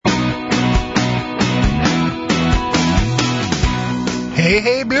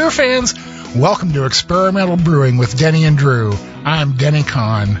Hey, beer fans! Welcome to Experimental Brewing with Denny and Drew. I'm Denny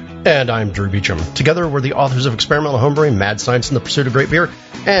Kahn. And I'm Drew Beecham. Together, we're the authors of Experimental Homebrewing, Mad Science in the Pursuit of Great Beer,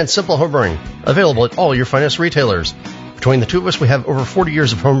 and Simple Homebrewing, available at all your finest retailers. Between the two of us, we have over 40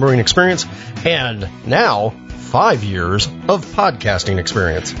 years of homebrewing experience, and now 5 years of podcasting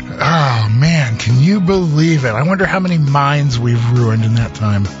experience. Oh, man, can you believe it? I wonder how many minds we've ruined in that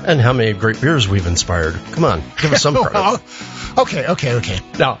time. And how many great beers we've inspired. Come on, give us some credit. Okay.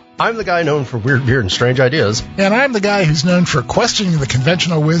 Now, I'm the guy known for weird beer and strange ideas. And I'm the guy who's known for questioning the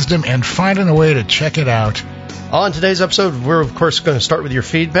conventional wisdom and finding a way to check it out. On today's episode, we're, of course, going to start with your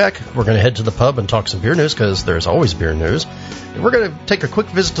feedback. We're going to head to the pub and talk some beer news, because there's always beer news. We're going to take a quick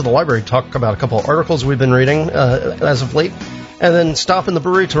visit to the library, talk about a couple of articles we've been reading as of late, and then stop in the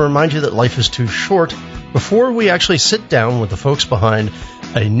brewery to remind you that life is too short before we actually sit down with the folks behind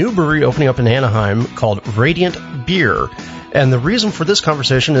a new brewery opening up in Anaheim called Radiant Beer. And the reason for this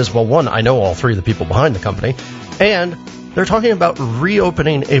conversation is, well, one, I know all three of the people behind the company, and they're talking about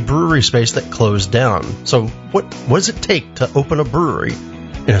reopening a brewery space that closed down. So what does it take to open a brewery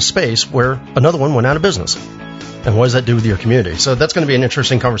in a space where another one went out of business? And what does that do with your community? So that's going to be an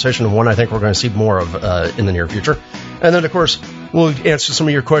interesting conversation, and one I think we're going to see more of in the near future. And then, of course, we'll answer some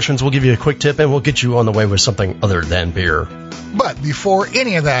of your questions, we'll give you a quick tip, and we'll get you on the way with something other than beer. But before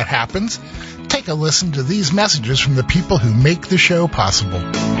any of that happens, take a listen to these messages from the people who make the show possible.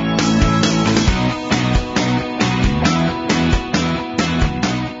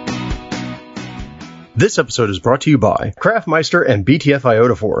 This episode is brought to you by Craftmeister and BTF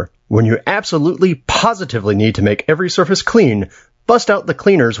Iodophor. When you absolutely, positively need to make every surface clean, bust out the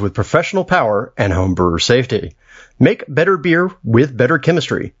cleaners with professional power and homebrewer safety. Make better beer with better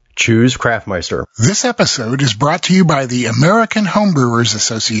chemistry. Choose Craftmeister. This episode is brought to you by the American Homebrewers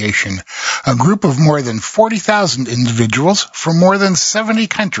Association, a group of more than 40,000 individuals from more than 70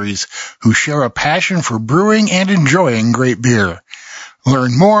 countries who share a passion for brewing and enjoying great beer.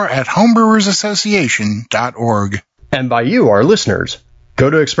 Learn more at homebrewersassociation.org. And by you, our listeners. Go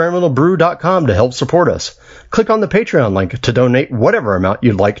to experimentalbrew.com to help support us. Click on the Patreon link to donate whatever amount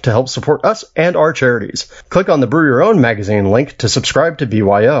you'd like to help support us and our charities. Click on the Brew Your Own magazine link to subscribe to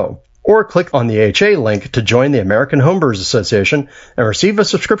BYO. Or click on the HA link to join the American Homebrewers Association and receive a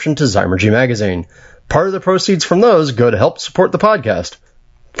subscription to Zymergy magazine. Part of the proceeds from those go to help support the podcast.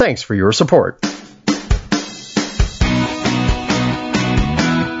 Thanks for your support.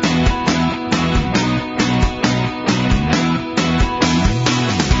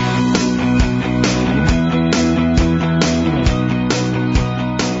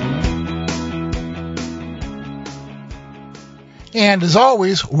 And as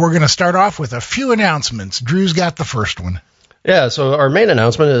always, we're going to start off with a few announcements. Drew's got the first one. Yeah, so our main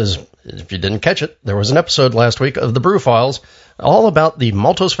announcement is, if you didn't catch it, there was an episode last week of the Brew Files all about the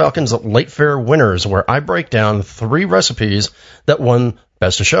Maltose Falcons Late Fair winners, where I break down 3 recipes that won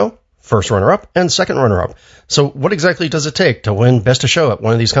Best of Show, first runner-up, and second runner-up. So what exactly does it take to win Best of Show at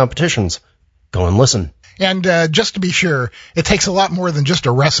one of these competitions? Go and listen. And just to be sure, it takes a lot more than just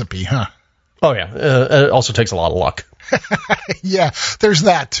a recipe, huh? Oh, yeah. It also takes a lot of luck. Yeah, there's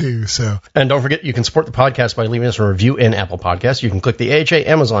that too. So, and don't forget, you can support the podcast by leaving us a review in Apple Podcasts. You can click the AHA,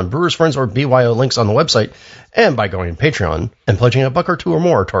 Amazon, Brewers Friends, or BYO links on the website, and by going to Patreon and pledging $1 or $2 or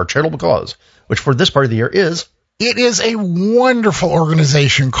more to our charitable cause, which for this part of the year is... It is a wonderful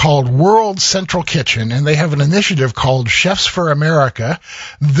organization called World Central Kitchen, and they have an initiative called Chefs for America.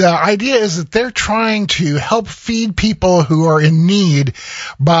 The idea is that they're trying to help feed people who are in need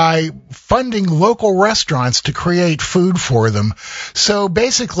by funding local restaurants to create food for them. So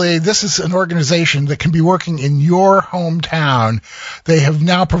basically, this is an organization that can be working in your hometown. They have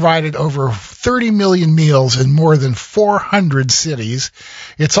now provided over 30 million meals in more than 400 cities.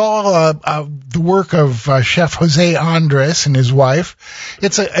 It's all the work of Chef Jose Andres and his wife.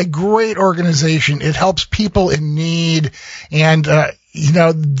 It's a great organization. It helps people in need, and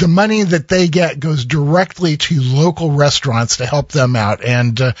the money that they get goes directly to local restaurants to help them out.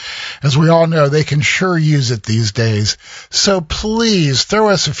 And as we all know, they can sure use it these days. So please throw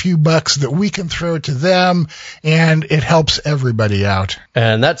us a few bucks that we can throw to them, and it helps everybody out.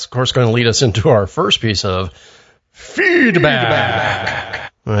 And that's, of course, going to lead us into our first piece of feedback.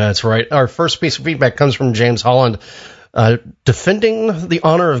 That's right. Our first piece of feedback comes from James Holland, defending the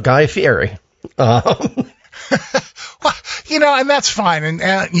honor of Guy Fieri. Well, and that's fine. And,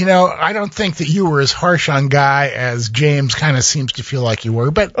 I don't think that you were as harsh on Guy as James kind of seems to feel like you were.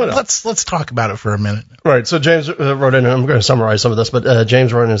 But let's talk about it for a minute. Right. So James wrote in, and I'm going to summarize some of this, but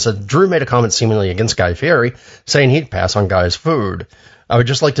James wrote in and said, Drew made a comment seemingly against Guy Fieri, saying he'd pass on Guy's food. I would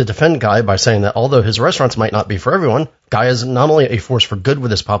just like to defend Guy by saying that although his restaurants might not be for everyone, Guy is not only a force for good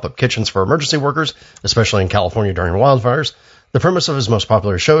with his pop-up kitchens for emergency workers, especially in California during wildfires. The premise of his most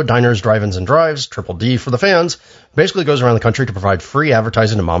popular show, Diners, Drive-Ins, and Drives, Triple D for the fans, basically goes around the country to provide free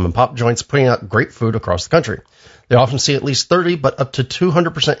advertising to mom-and-pop joints putting out great food across the country. They often see at least 30, but up to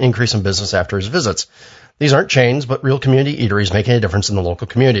 200% increase in business after his visits. These aren't chains, but real community eateries making a difference in the local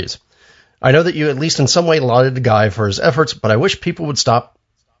communities. I know that you at least in some way lauded the Guy for his efforts, but I wish people would stop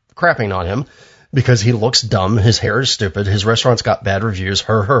crapping on him because he looks dumb, his hair is stupid, his restaurant's got bad reviews,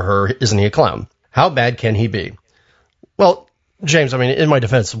 isn't he a clown? How bad can he be? Well, James, I mean, in my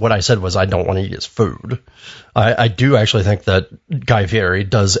defense, what I said was I don't want to eat his food. I do actually think that Guy Fieri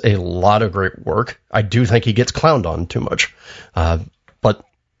does a lot of great work. I do think he gets clowned on too much. But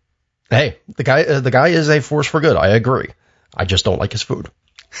hey, the guy is a force for good. I agree. I just don't like his food.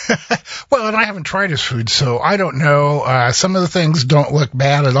 Well, and I haven't tried his food, so I don't know. Some of the things don't look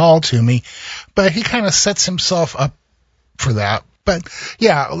bad at all to me, but he kind of sets himself up for that. But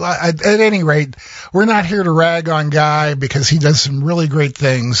yeah, at any rate, we're not here to rag on Guy because he does some really great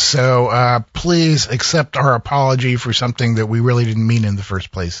things. So please accept our apology for something that we really didn't mean in the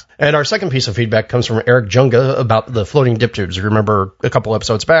first place. And our second piece of feedback comes from Eric Junga about the floating dip tubes. You remember a couple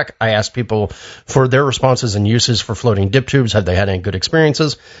episodes back, I asked people for their responses and uses for floating dip tubes. Have they had any good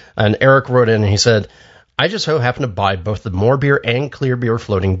experiences? And Eric wrote in and he said, I just so happened to buy both the More Beer and Clear Beer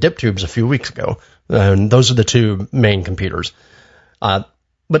floating dip tubes a few weeks ago. And those are the two main computers.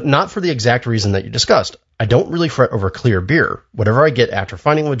 But not for the exact reason that you discussed. I don't really fret over Clear Beer. Whatever I get after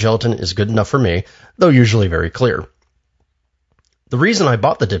finding with gelatin is good enough for me, though usually very clear. The reason I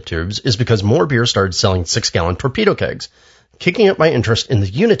bought the dip tubes is because More Beer started selling 6-gallon torpedo kegs, kicking up my interest in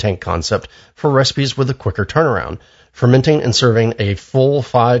the Unitank concept for recipes with a quicker turnaround. Fermenting and serving a full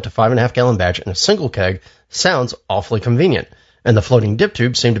 5 to 5.5 gallon batch in a single keg sounds awfully convenient, and the floating dip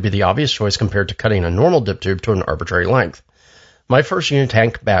tube seemed to be the obvious choice compared to cutting a normal dip tube to an arbitrary length. My first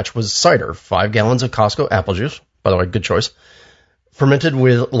Unitank batch was cider, 5 gallons of Costco apple juice, by the way, good choice, fermented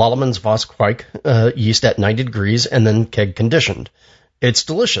with Lallemand Vossquake yeast at 90 degrees and then keg conditioned. It's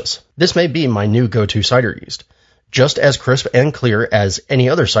delicious. This may be my new go-to cider yeast. Just as crisp and clear as any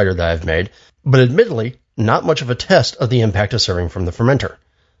other cider that I've made, but admittedly, not much of a test of the impact of serving from the fermenter.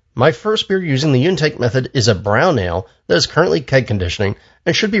 My first beer using the Unitank method is a brown ale that is currently keg conditioning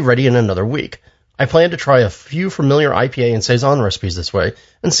and should be ready in another week. I plan to try a few familiar IPA and Saison recipes this way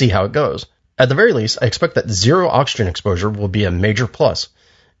and see how it goes. At the very least, I expect that zero oxygen exposure will be a major plus.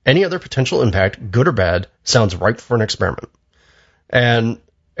 Any other potential impact, good or bad, sounds ripe for an experiment. And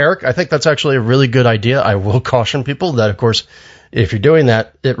Eric, I think that's actually a really good idea. I will caution people that, of course, if you're doing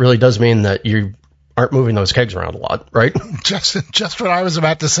that, it really does mean that you aren't moving those kegs around a lot, right? Just what I was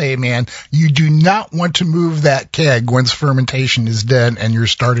about to say, man. You do not want to move that keg once fermentation is done and you're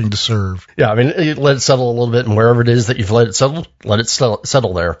starting to serve. Yeah, I mean, you let it settle a little bit, and wherever it is that you've let it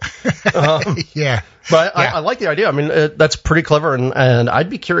settle there. Yeah. But I like the idea. I mean, that's pretty clever, and I'd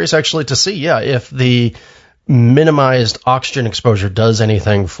be curious actually to see, if the minimized oxygen exposure does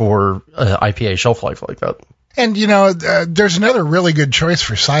anything for IPA shelf life like that. And, there's another really good choice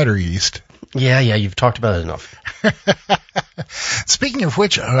for cider yeast. Yeah, you've talked about it enough. Speaking of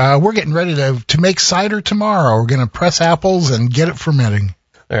which, we're getting ready to make cider tomorrow. We're going to press apples and get it fermenting.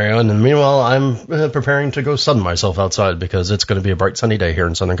 There you go. And meanwhile, I'm preparing to go sun myself outside because it's going to be a bright sunny day here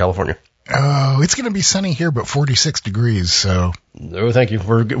in Southern California. Oh, it's going to be sunny here, but 46 degrees, so. No, thank you.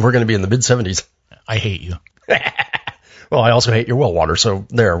 We're going to be in the mid-70s. I hate you. Well, I also hate your well water, so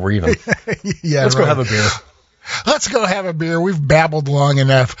there, we're even. Yeah, Let's go have a beer. Let's go have a beer. We've babbled long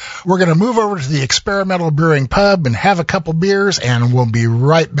enough. We're going to move over to the Experimental Brewing Pub and have a couple beers, and we'll be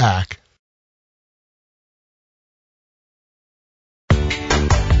right back.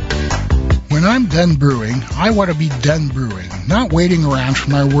 When I'm done brewing, I want to be done brewing, not waiting around for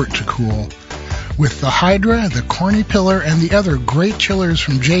my wort to cool. With the Hydra, the Corny Pillar, and the other great chillers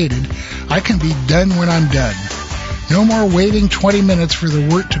from Jaded, I can be done when I'm done. No more waiting 20 minutes for the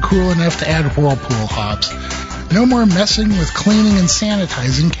wort to cool enough to add Whirlpool hops. No more messing with cleaning and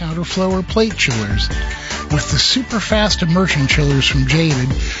sanitizing counterflow or plate chillers. With the super fast immersion chillers from Jaded,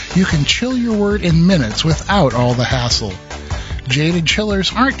 you can chill your wort in minutes without all the hassle. Jaded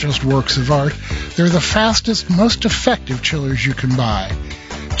chillers aren't just works of art, they're the fastest, most effective chillers you can buy.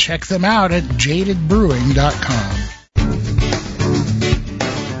 Check them out at jadedbrewing.com.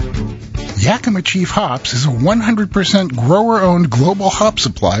 Yakima Chief Hops is a 100% grower-owned global hop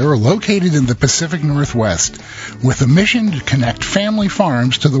supplier located in the Pacific Northwest, with a mission to connect family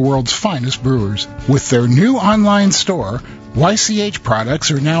farms to the world's finest brewers. With their new online store, YCH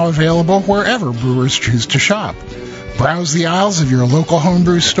products are now available wherever brewers choose to shop. Browse the aisles of your local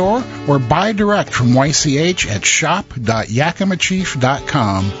homebrew store or buy direct from YCH at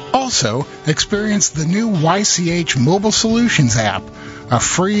shop.yakimachief.com. Also, experience the new YCH Mobile Solutions app, a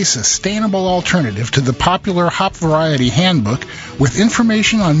free, sustainable alternative to the popular hop variety handbook with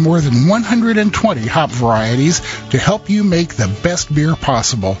information on more than 120 hop varieties to help you make the best beer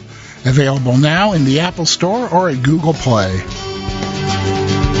possible. Available now in the Apple Store or at Google Play.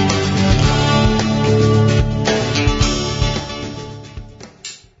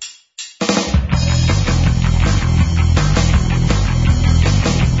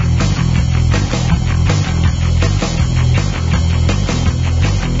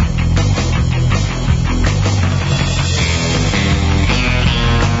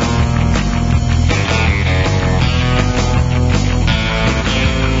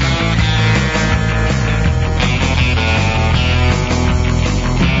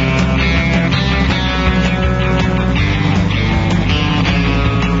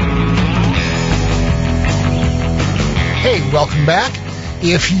 Welcome back.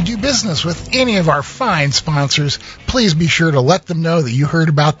 If you do business with any of our fine sponsors, please be sure to let them know that you heard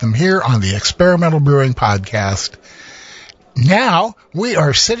about them here on the Experimental Brewing Podcast. Now, we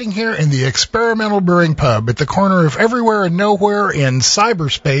are sitting here in the Experimental Brewing Pub at the corner of Everywhere and Nowhere in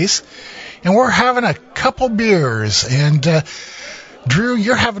cyberspace, and we're having a couple beers. And, Drew,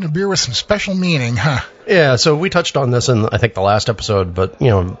 you're having a beer with some special meaning, huh? Yeah, so we touched on this in, I think, the last episode, but,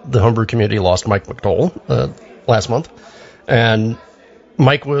 the homebrew community lost Mike McDole last month. And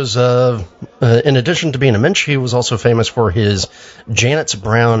Mike was, in addition to being a Mensch, he was also famous for his Janet's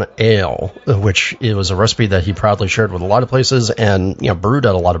Brown Ale, which it was a recipe that he proudly shared with a lot of places and, brewed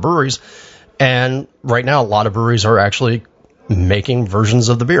at a lot of breweries. And right now, a lot of breweries are actually making versions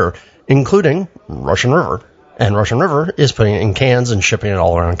of the beer, including Russian River. And Russian River is putting it in cans and shipping it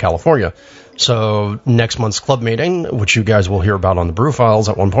all around California. So next month's club meeting, which you guys will hear about on the Brew Files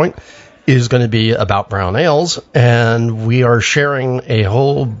at one point, is going to be about brown ales, and we are sharing a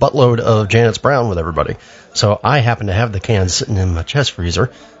whole buttload of Janet's Brown with everybody. So I happen to have the can sitting in my chest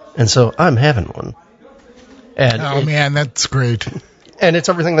freezer, and so I'm having one. And man, that's great. And it's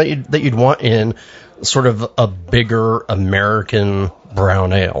everything that you'd want in sort of a bigger American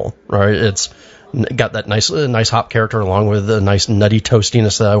brown ale, right? It's got that nice hop character along with a nice nutty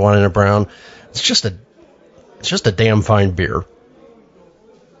toastiness that I want in a brown. It's just a damn fine beer.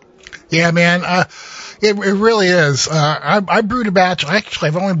 Yeah, man, it really is. I brewed a batch. Actually,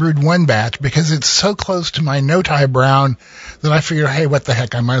 I've only brewed one batch because it's so close to my no-tie brown that I figured, hey, what the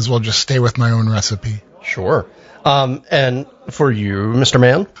heck, I might as well just stay with my own recipe. Sure. And for you, Mr.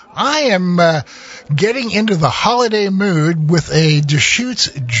 Mann? I am getting into the holiday mood with a Deschutes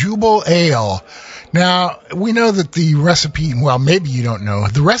Jubel Ale. Now, we know that the recipe, well, maybe you don't know,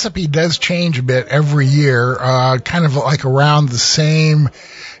 the recipe does change a bit every year, kind of like around the same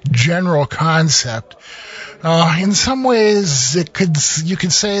general concept. In some ways, you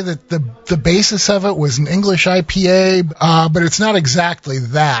could say that the basis of it was an English IPA, but it's not exactly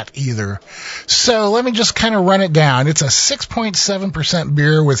that either. So let me just kind of run it down. It's a 6.7%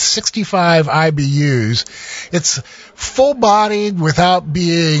 beer with 65 IBUs. It's full-bodied without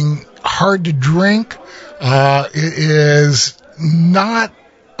being hard to drink. It is not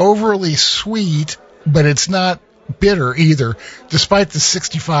overly sweet, but it's not bitter either, despite the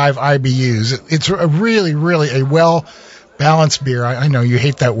 65 IBUs. It's a really, really a well-balanced beer. I know you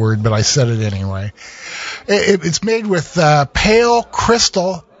hate that word, but I said it anyway. It's made with pale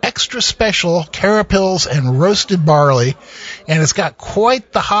crystal, extra special carapils and roasted barley, and it's got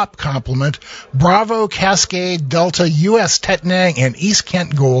quite the hop complement: Bravo, Cascade, Delta, U.S. Tettnang, and East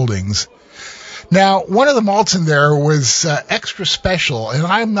Kent Goldings. Now, one of the malts in there was extra special, and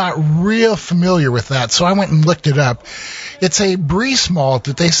I'm not real familiar with that, so I went and looked it up. It's a Briess malt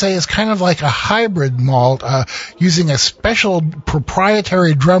that they say is kind of like a hybrid malt, using a special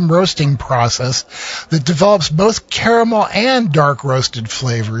proprietary drum roasting process that develops both caramel and dark roasted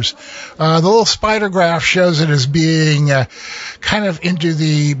flavors. The little spider graph shows it as being kind of into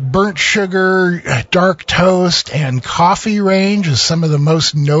the burnt sugar, dark toast, and coffee range as some of the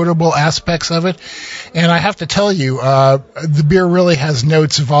most notable aspects of it. And I have to tell you, the beer really has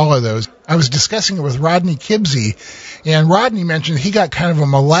notes of all of those. I was discussing it with Rodney Kibsey, and Rodney mentioned he got kind of a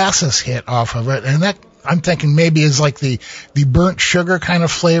molasses hit off of it, and that I'm thinking maybe is like the burnt sugar kind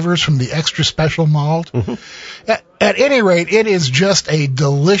of flavors from the extra special malt. Mm-hmm. At any rate, it is just a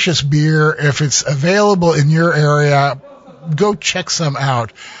delicious beer. If it's available in your area, go check some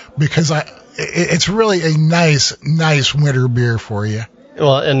out, because it's really a nice winter beer for you.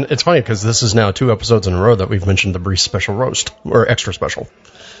 Well, and it's funny because this is now 2 episodes in a row that we've mentioned the Briess Special Roast, or Extra Special.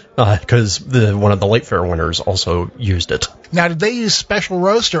 because one of the late fair winners also used it. Now, did they use special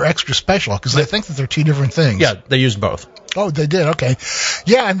roast or extra special? Because I think that they're two different things. Yeah, they used both. Oh, they did. Okay.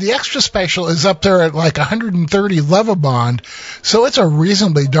 Yeah, and the extra special is up there at like 130 Levibond, so it's a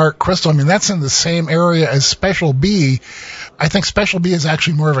reasonably dark crystal. I mean, that's in the same area as Special B. I think Special B is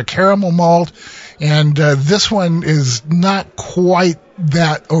actually more of a caramel malt, and this one is not quite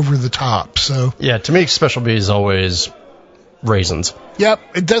that over the top. So yeah, to me, Special B is always raisins. Yep,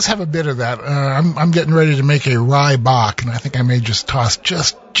 it does have a bit of that. I'm getting ready to make a rye bock, and I think I may just toss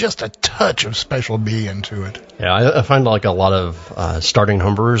just a touch of Special B into it. Yeah, I find like a lot of starting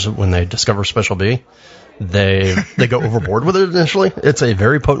homebrewers, when they discover Special B, they go overboard with it initially. It's a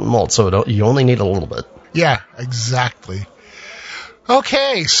very potent malt, so you only need a little bit. Yeah, exactly.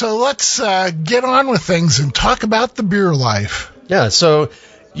 Okay, so let's get on with things and talk about the beer life. Yeah, so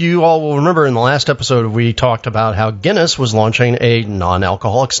you all will remember in the last episode we talked about how Guinness was launching a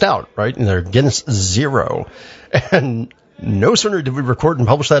non-alcoholic stout, right? And they're Guinness Zero. And no sooner did we record and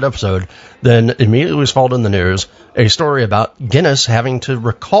publish that episode than immediately was followed in the news a story about Guinness having to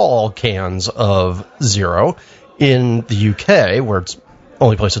recall cans of Zero in the UK, where it's the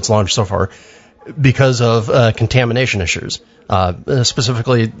only place it's launched so far, because of contamination issues.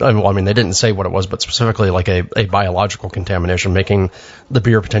 Specifically, I mean, they didn't say what it was, but specifically like a biological contamination, making the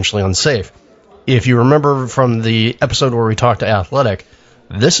beer potentially unsafe. If you remember from the episode where we talked to Athletic,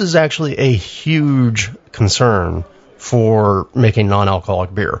 this is actually a huge concern for making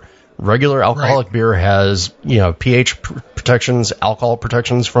non-alcoholic beer. Regular alcoholic beer has, pH protections, alcohol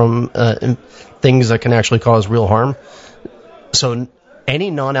protections from things that can actually cause real harm. So any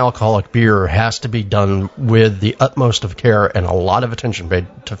non-alcoholic beer has to be done with the utmost of care and a lot of attention paid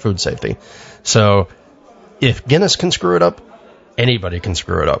to food safety. So if Guinness can screw it up, anybody can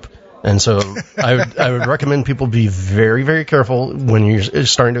screw it up. And so I would recommend people be very, very careful when you're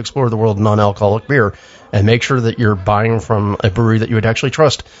starting to explore the world of non-alcoholic beer, and make sure that you're buying from a brewery that you would actually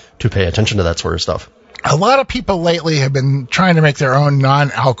trust to pay attention to that sort of stuff. A lot of people lately have been trying to make their own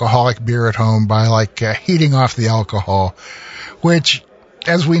non-alcoholic beer at home by heating off the alcohol, which,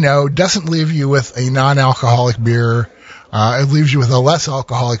 as we know, doesn't leave you with a non-alcoholic beer. It leaves you with a less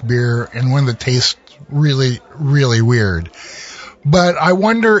alcoholic beer, and one that tastes really, really weird. But I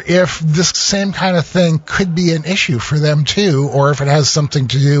wonder if this same kind of thing could be an issue for them too, or if it has something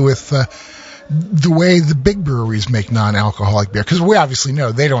to do with the way the big breweries make non-alcoholic beer. Because we obviously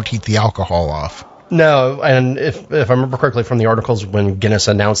know they don't heat the alcohol off. No, and if I remember correctly from the articles, when Guinness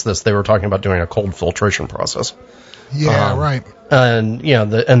announced this, they were talking about doing a cold filtration process. Yeah, right. And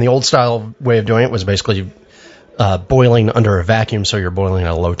the old style way of doing it was basically boiling under a vacuum, so you're boiling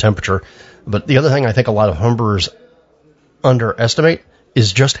at a low temperature. But the other thing I think a lot of homebrewers underestimate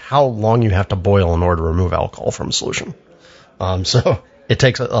is just how long you have to boil in order to remove alcohol from a solution. So it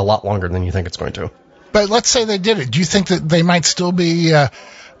takes a lot longer than you think it's going to. But let's say they did it. Do you think that they might still be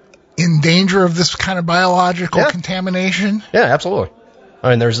in danger of this kind of biological contamination? Yeah, absolutely. I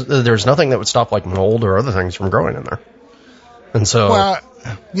mean, there's nothing that would stop like mold or other things from growing in there. And so, well,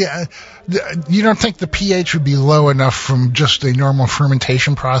 yeah, you don't think the pH would be low enough from just a normal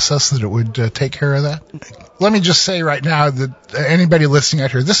fermentation process that it would take care of that? Let me just say right now that anybody listening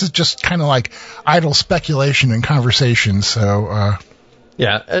out here, this is just kind of like idle speculation and conversation. So,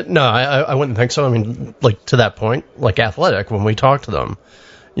 no, I wouldn't think so. I mean, like to that point, like Athletic, when we talk to them,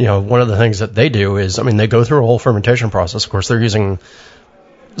 one of the things that they do is, I mean, they go through a whole fermentation process. Of course, they're using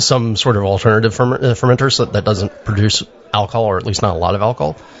some sort of alternative fermenter so that doesn't produce alcohol, or at least not a lot of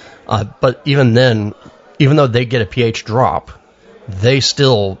alcohol. But even then, even though they get a pH drop, they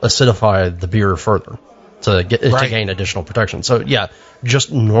still acidify the beer further to gain additional protection. So yeah,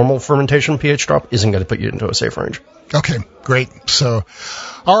 just normal fermentation pH drop isn't going to put you into a safe range. Okay, great. So,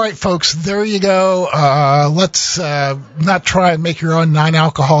 all right, folks, there you go. Let's not try and make your own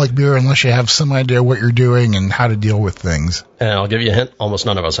non-alcoholic beer unless you have some idea what you're doing and how to deal with things. And I'll give you a hint. Almost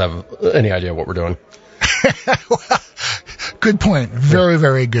none of us have any idea what we're doing. Well, good point. Very,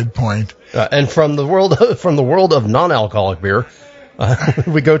 very good point. And from the world of non-alcoholic beer,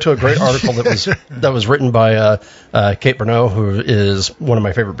 we go to a great article that was written by Kate Bernot, who is one of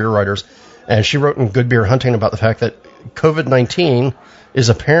my favorite beer writers. And she wrote in Good Beer Hunting about the fact that COVID-19 is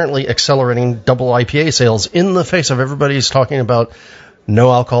apparently accelerating double IPA sales in the face of everybody's talking about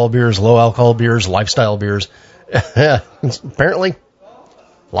no alcohol beers, low alcohol beers, lifestyle beers. Apparently,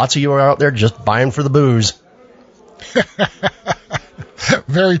 lots of you are out there just buying for the booze.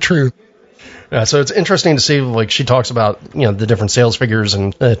 Very true. So it's interesting to see, like, she talks about, the different sales figures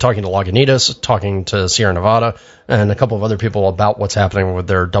and talking to Lagunitas, talking to Sierra Nevada, and a couple of other people about what's happening with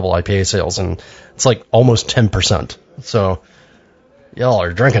their double IPA sales. And it's like almost 10%. So Y'all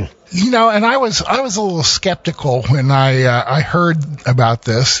are drinking. You know, and I was a little skeptical when I heard about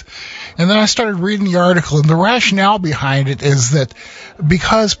this, and then I started reading the article, and the rationale behind it is that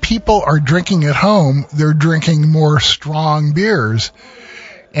because people are drinking at home, they're drinking more strong beers.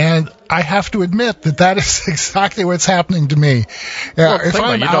 And I have to admit that is exactly what's happening to me. If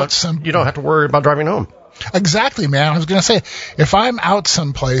I'm out you don't have to worry about driving home. Exactly, man. I was going to say, if I'm out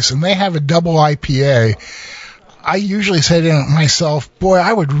someplace and they have a double IPA, I usually say to myself, boy,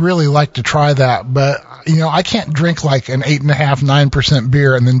 I would really like to try that, but, you know, I can't drink like an 8.5%, 9%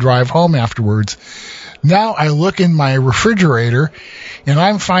 beer and then drive home afterwards. Now I look in my refrigerator and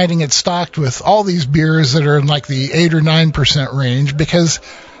I'm finding it stocked with all these beers that are in like the 8 or 9% range because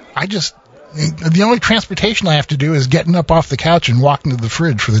the only transportation I have to do is getting up off the couch and walking to the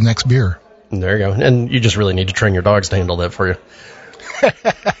fridge for the next beer. There you go. And you just really need to train your dogs to handle that for you.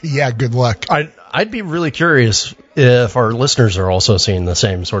 Yeah, good luck. I'd be really curious if our listeners are also seeing the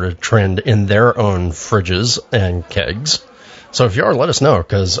same sort of trend in their own fridges and kegs. So if you are, let us know,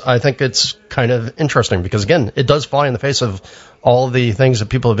 because I think it's kind of interesting because, again, it does fly in the face of all the things that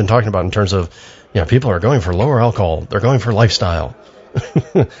people have been talking about in terms of, you know, people are going for lower alcohol. They're going for lifestyle.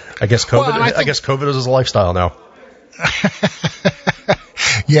 I guess COVID is a lifestyle now.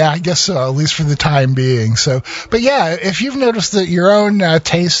 Yeah, I guess so, at least for the time being. So, but yeah, if you've noticed that your own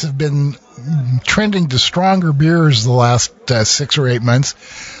tastes have been trending to stronger beers the last 6 or 8 months,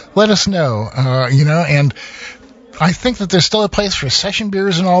 let us know. And I think that there's still a place for session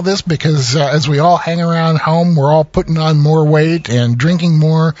beers and all this because as we all hang around home, we're all putting on more weight and drinking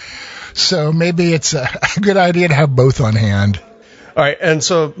more. So maybe it's a good idea to have both on hand. All right, and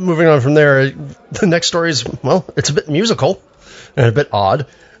so moving on from there, the next story is, well, it's a bit musical and a bit odd.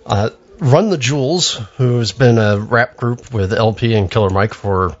 Run the Jewels, who's been a rap group with LP and Killer Mike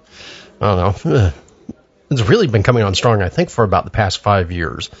for, I don't know, it's really been coming on strong, I think, for about the past 5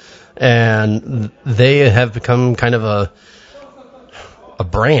 years. And they have become kind of a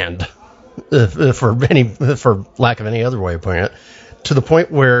brand, for lack of any other way of putting it, to the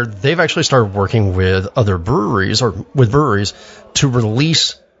point where they've actually started working with other breweries or with breweries to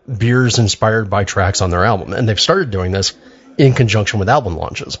release beers inspired by tracks on their album. And they've started doing this in conjunction with album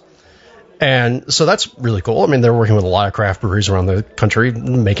launches. And so that's really cool. I mean, they're working with a lot of craft breweries around the country,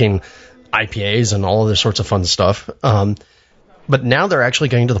 making IPAs and all of this sorts of fun stuff. But now they're actually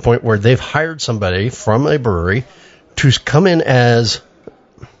getting to the point where they've hired somebody from a brewery to come in as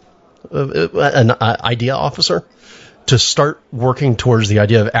an idea officer to start working towards the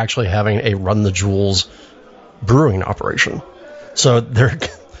idea of actually having a Run the Jewels brewing operation. So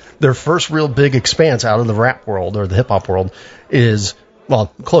their first real big expanse out of the rap world or the hip-hop world is, well,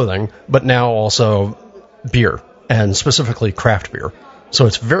 clothing, but now also beer, and specifically craft beer. So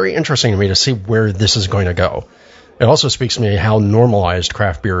it's very interesting to me to see where this is going to go. It also speaks to me how normalized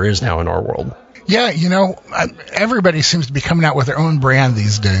craft beer is now in our world. Yeah, everybody seems to be coming out with their own brand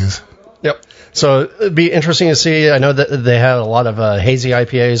these days. Yep. So it'd be interesting to see. I know that they had a lot of hazy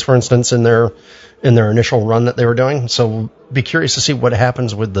IPAs, for instance, in their initial run that they were doing. So be curious to see what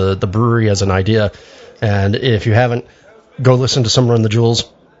happens with the brewery as an idea. And if you haven't, go listen to some Run the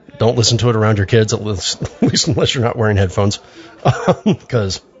Jewels. Don't listen to it around your kids, at least unless you're not wearing headphones.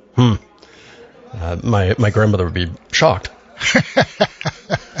 Because, my grandmother would be shocked.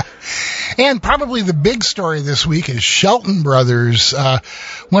 And probably the big story this week is Shelton Brothers,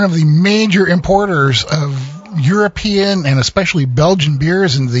 one of the major importers of European and especially Belgian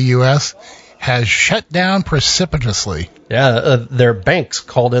beers into the U.S., has shut down precipitously. Yeah, their banks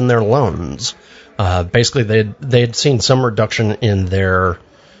called in their loans. Basically, they had seen some reduction in their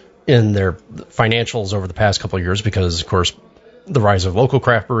financials over the past couple of years because, of course, the rise of local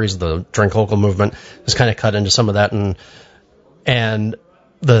craft breweries, the drink local movement has kind of cut into some of that, and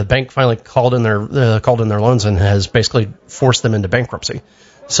the bank finally called in their loans and has basically forced them into bankruptcy.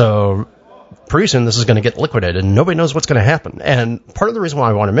 So pretty soon this is going to get liquidated and nobody knows what's going to happen. And part of the reason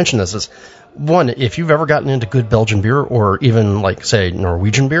why I want to mention this is, one, if you've ever gotten into good Belgian beer or even like, say,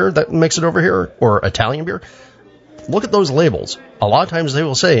 Norwegian beer that makes it over here or Italian beer, look at those labels. A lot of times they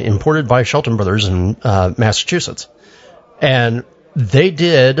will say imported by Shelton Brothers in Massachusetts. And they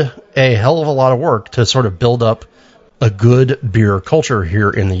did a hell of a lot of work to sort of build up a good beer culture here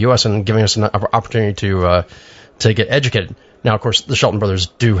in the U.S. and giving us an opportunity to get educated. Now, of course, the Shelton Brothers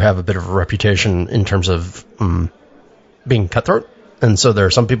do have a bit of a reputation in terms of being cutthroat, and so there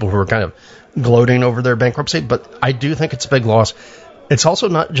are some people who are kind of gloating over their bankruptcy, but I do think it's a big loss. It's also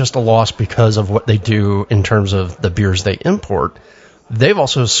not just a loss because of what they do in terms of the beers they import. They've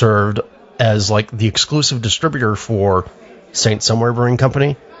also served as like the exclusive distributor for Saint Somewhere Brewing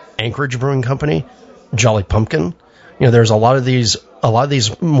Company, Anchorage Brewing Company, Jolly Pumpkin. there's a lot of these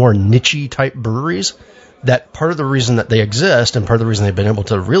more niche-y type breweries that part of the reason that they exist and part of the reason they've been able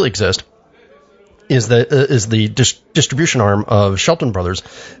to really exist is the distribution arm of Shelton Brothers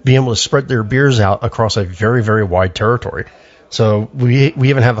being able to spread their beers out across a very, very wide territory. So we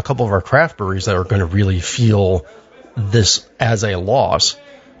even have a couple of our craft breweries that are going to really feel this as a loss.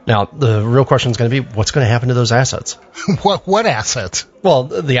 Now, the real question is going to be, what's going to happen to those assets? What assets? Well,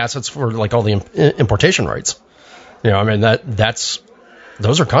 the assets for like all the importation rights. I mean, those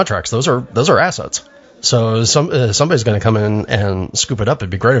are contracts. Those are assets. So somebody's going to come in and scoop it up. It'd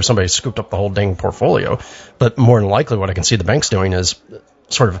be great if somebody scooped up the whole dang portfolio. But more than likely, what I can see the banks doing is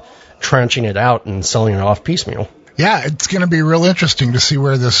sort of tranching it out and selling it off piecemeal. Yeah, it's going to be real interesting to see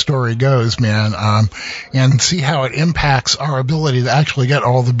where this story goes, man, and see how it impacts our ability to actually get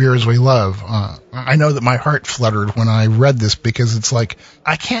all the beers we love. I know that my heart fluttered when I read this because it's like,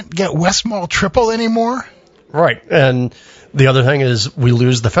 I can't get West Mall Triple anymore. Right, and the other thing is we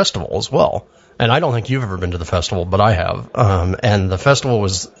lose the festival as well. And I don't think you've ever been to the festival, but I have. And the festival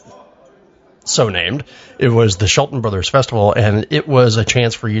was so named. It was the Shelton Brothers Festival, and it was a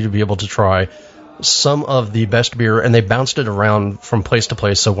chance for you to be able to try some of the best beer, and they bounced it around from place to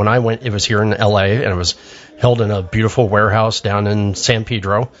place. So when I went, it was here in L.A., and it was held in a beautiful warehouse down in San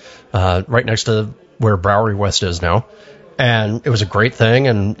Pedro, right next to where Bowery West is now. And it was a great thing,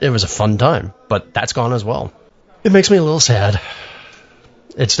 and it was a fun time. But that's gone as well. It makes me a little sad.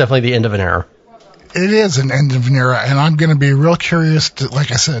 It's definitely the end of an era. It is an end of an era, and I'm going to be real curious,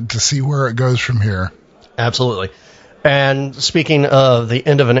 like I said, to see where it goes from here. Absolutely. And speaking of the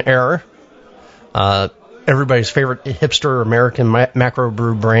end of an era, everybody's favorite hipster American macro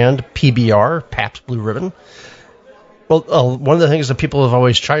brew brand, PBR, Pabst Blue Ribbon. Well, one of the things that people have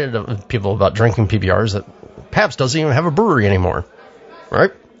always chided people about drinking PBR is that Pabst doesn't even have a brewery anymore,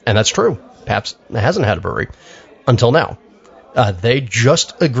 right? And that's true. Pabst hasn't had a brewery until now. They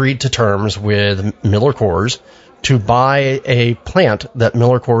just agreed to terms with Miller Coors to buy a plant that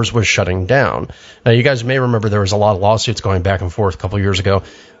Miller Coors was shutting down. Now, you guys may remember there was a lot of lawsuits going back and forth a couple years ago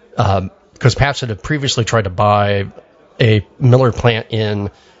because Pabst had previously tried to buy a Miller plant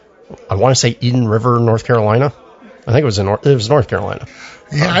in, I want to say, Eden River, North Carolina. I think it was North Carolina.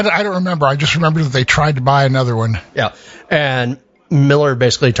 Yeah, I don't remember. I just remember that they tried to buy another one. Yeah, and Miller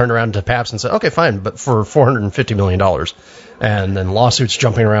basically turned around to Pabst and said, okay, fine, but for $450 million. And then lawsuits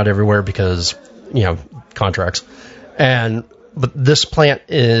jumping around everywhere because, contracts. But this plant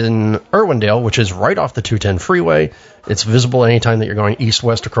in Irwindale, which is right off the 210 freeway, it's visible anytime that you're going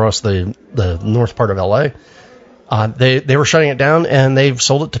east-west across the north part of L.A., they were shutting it down, and they've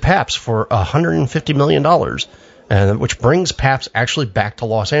sold it to Pabst for $150 million, and which brings Pabst actually back to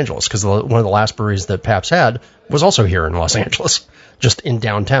Los Angeles, because one of the last breweries that Pabst had was also here in Los Angeles, just in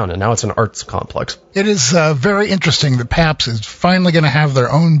downtown, and now it's an arts complex. It is very interesting that Pabst is finally going to have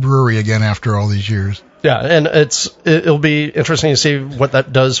their own brewery again after all these years. Yeah, and it'll be interesting to see what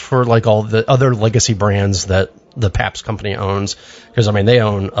that does for like all the other legacy brands that the Pabst company owns, because I mean they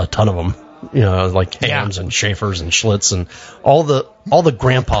own a ton of them, like Hamm's and Schaefer's and Schlitz and all the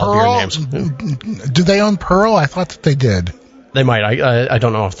grandpa Pearl, beer names. Do they own Pearl? I thought that they did. They might. I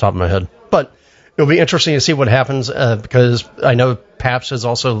don't know off the top of my head, but it'll be interesting to see what happens because I know Pabst is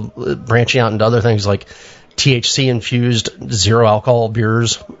also branching out into other things like THC-infused zero-alcohol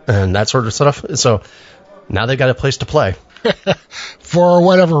beers and that sort of stuff. So now they've got a place to play. For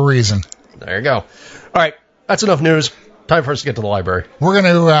whatever reason. There you go. All right, that's enough news. Time for us to get to the library. We're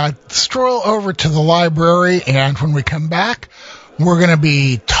going to stroll over to the library, and when we come back, we're going to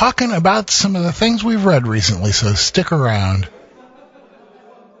be talking about some of the things we've read recently, so stick around.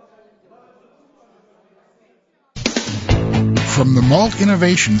 From the Malt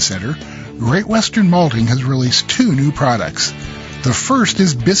Innovation Center, Great Western Malting has released 2 new products. The first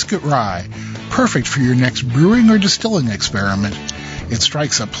is Biscuit Rye, perfect for your next brewing or distilling experiment. It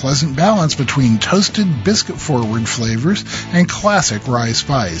strikes a pleasant balance between toasted, biscuit-forward flavors and classic rye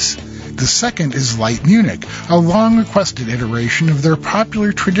spice. The second is Light Munich, a long-requested iteration of their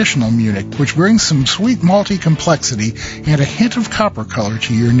popular traditional Munich, which brings some sweet malty complexity and a hint of copper color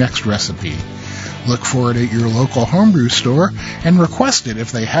to your next recipe. Look for it at your local homebrew store and request it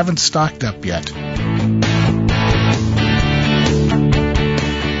if they haven't stocked up yet.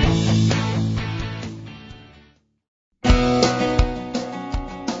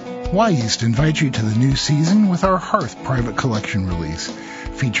 Wyeast invites you to the new season with our Hearth private collection release.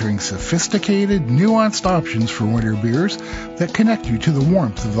 featuring sophisticated, nuanced options for winter beers that connect you to the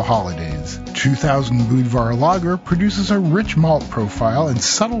warmth of the holidays. 2000 Budvar Lager produces a rich malt profile and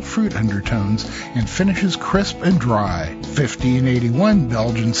subtle fruit undertones and finishes crisp and dry. 1581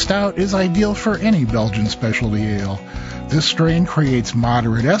 Belgian Stout is ideal for any Belgian specialty ale. This strain creates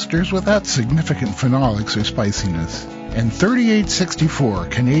moderate esters without significant phenolics or spiciness. And 3864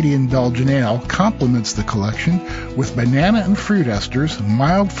 Canadian Belgian Ale complements the collection with banana and fruit esters,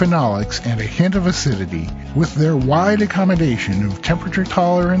 mild phenolics, and a hint of acidity. With their wide accommodation of temperature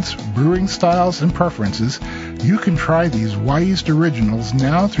tolerance, brewing styles, and preferences, you can try these Wyeast Originals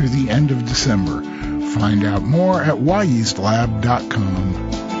now through the end of December. Find out more at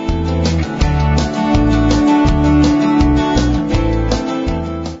wyeastlab.com.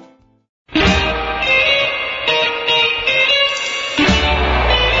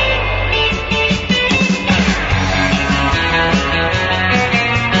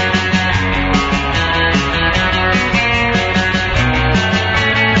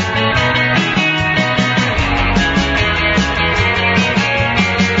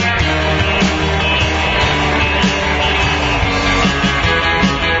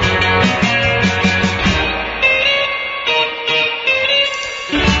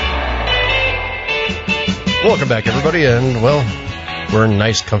 Welcome back, everybody, and, well, we're in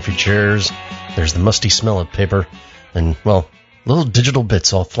nice, comfy chairs. There's the musty smell of paper, and, well, little digital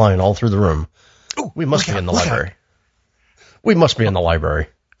bits all flying all through the room. Ooh, we must be in the library. We must be in the library.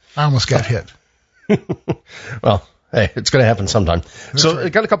 I almost got hit. Well, hey, it's going to happen sometime. That's so right. I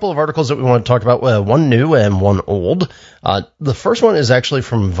got a couple of articles that we want to talk about, one new and one old. The first one is actually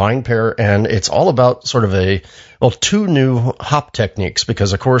from VinePair, and it's all about sort of two new hop techniques,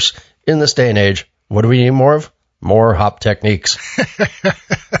 because, of course, in this day and age, what do we need more of? More hop techniques.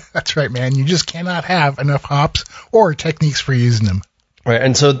 That's right, man. You just cannot have enough hops or techniques for using them. Right,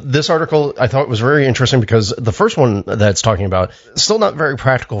 and so this article I thought was very interesting because the first one that's talking about is still not very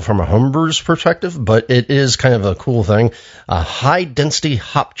practical from a homebrewer's perspective, but it is kind of a cool thing. High density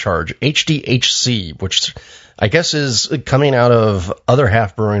hop charge, HDHC, which I guess is coming out of Other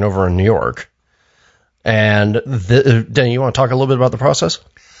Half Brewing over in New York. And Denny, you want to talk a little bit about the process?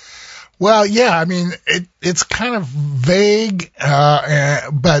 Well, yeah, I mean, it's kind of vague,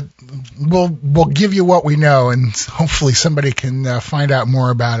 but we'll give you what we know, and hopefully somebody can find out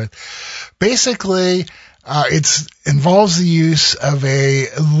more about it. Basically, it involves the use of a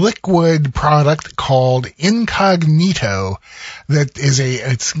liquid product called Incognito that is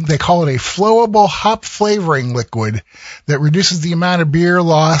they call it a flowable hop flavoring liquid that reduces the amount of beer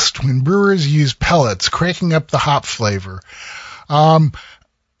lost when brewers use pellets, cranking up the hop flavor.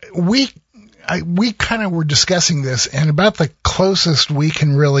 We kind of were discussing this, and about the closest we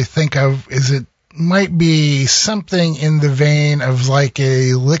can really think of is it might be something in the vein of like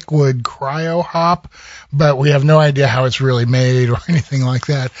a liquid cryo hop, but we have no idea how it's really made or anything like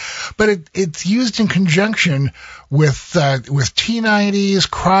that. But it's used in conjunction with T90s,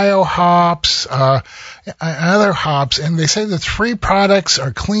 cryo hops, other hops, and they say the three products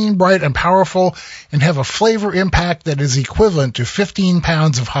are clean, bright, and powerful, and have a flavor impact that is equivalent to 15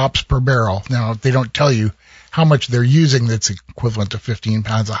 pounds of hops per barrel. Now, they don't tell you how much they're using that's equivalent to 15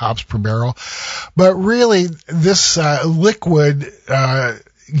 pounds of hops per barrel. But really, this liquid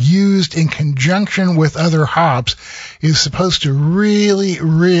used in conjunction with other hops is supposed to really,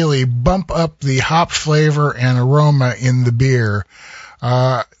 really bump up the hop flavor and aroma in the beer.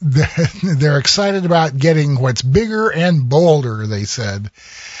 They're excited about getting what's bigger and bolder, they said.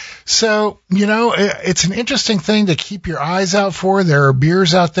 So, it's an interesting thing to keep your eyes out for. There are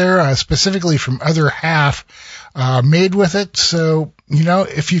beers out there, specifically from Other Half, made with it. So,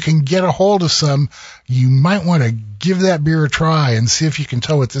 if you can get a hold of some, you might want to give that beer a try and see if you can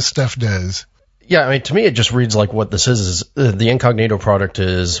tell what this stuff does. Yeah, I mean, to me, it just reads like what this is the Incognito product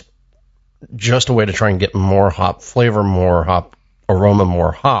is just a way to try and get more hop flavor, more hop aroma,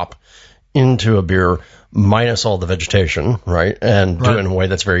 more hop into a beer, minus all the vegetation, right? And do it in a way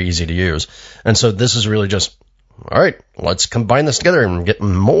that's very easy to use. And so this is really just, all right, let's combine this together and get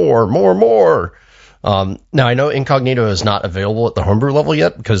more. Now, I know Incognito is not available at the homebrew level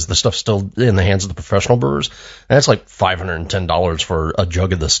yet because the stuff's still in the hands of the professional brewers. And it's like $510 for a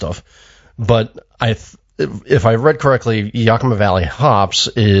jug of this stuff. But if I read correctly, Yakima Valley Hops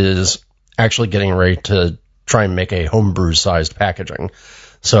is actually getting ready to try and make a homebrew-sized packaging.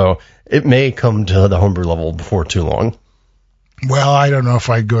 So it may come to the homebrew level before too long. Well, I don't know if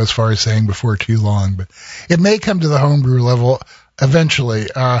I'd go as far as saying before too long, but it may come to the homebrew level eventually.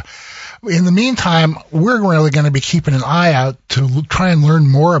 In the meantime, we're really going to be keeping an eye out to try and learn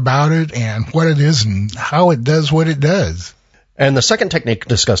more about it and what it is and how it does what it does. And the second technique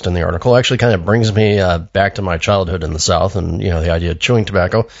discussed in the article actually kind of brings me back to my childhood in the South, and the idea of chewing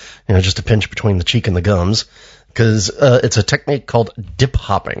tobacco, just a pinch between the cheek and the gums, because it's a technique called dip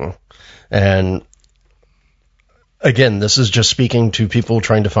hopping. And again, this is just speaking to people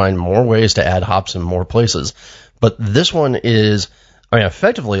trying to find more ways to add hops in more places. But this one is,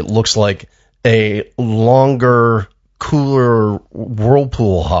 effectively it looks like a longer, cooler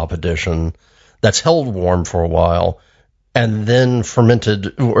whirlpool hop edition that's held warm for a while and then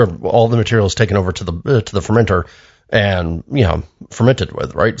fermented, or all the material is taken over to the fermenter and, fermented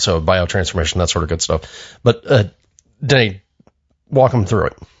with, right? So biotransformation, that sort of good stuff. But, Denny, walk them through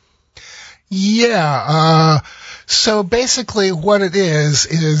it. Yeah, so basically what it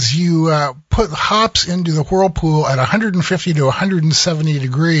is you put hops into the whirlpool at 150 to 170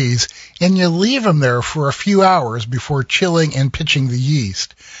 degrees, and you leave them there for a few hours before chilling and pitching the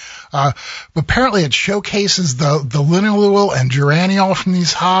yeast. Apparently it showcases the linalool and geraniol from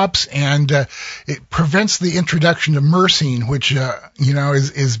these hops, and it prevents the introduction of myrcene, which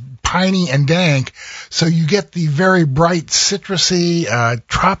is piney and dank, so you get the very bright citrusy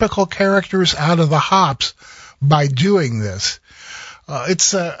tropical characters out of the hops by doing this.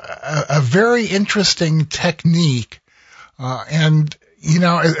 It's a very interesting technique, and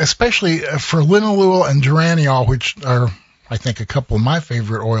especially for linalool and geraniol, which are, I think, a couple of my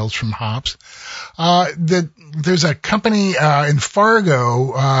favorite oils from hops. There's a company in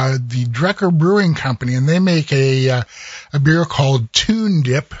Fargo, the Drecker Brewing Company, and they make a beer called Tune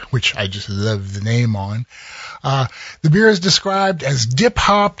Dip, which I just love the name on. The beer is described as dip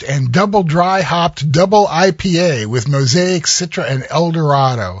hopped and double dry hopped double IPA with Mosaic, Citra, and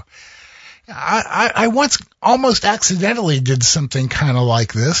Eldorado. I once almost accidentally did something kind of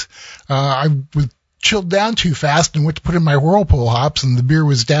like this. I was chilled down too fast and went to put in my whirlpool hops, and the beer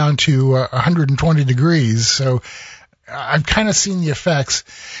was down to 120 degrees. So I've kind of seen the effects.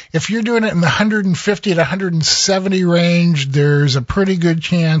 If you're doing it in the 150 to 170 range, there's a pretty good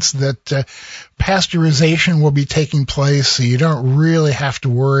chance that pasteurization will be taking place, so you don't really have to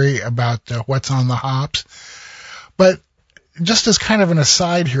worry about what's on the hops. But just as kind of an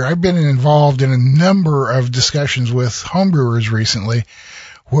aside here, I've been involved in a number of discussions with homebrewers recently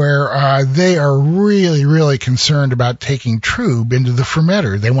where they are really, really concerned about taking trub into the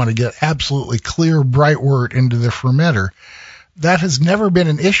fermenter. They want to get absolutely clear, bright wort into the fermenter. That has never been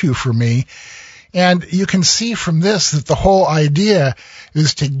an issue for me. And you can see from this that the whole idea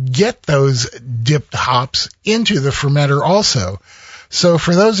is to get those dipped hops into the fermenter also. So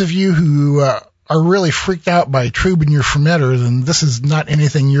for those of you who are really freaked out by trub in your fermenter, then this is not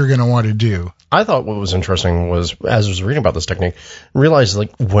anything you're going to want to do. I thought what was interesting was, as I was reading about this technique, realized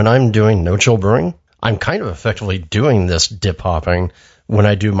when I'm doing no-chill brewing, I'm kind of effectively doing this dip hopping when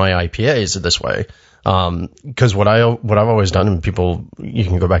I do my IPAs this way. Because what I've always done, and people, you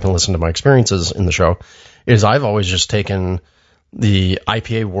can go back and listen to my experiences in the show, is I've always just taken the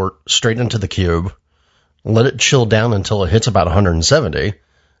IPA wort straight into the cube, let it chill down until it hits about 170,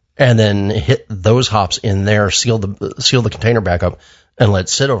 and then hit those hops in there, seal the container back up, and let it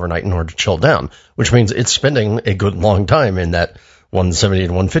sit overnight in order to chill down, which means it's spending a good long time in that 170 to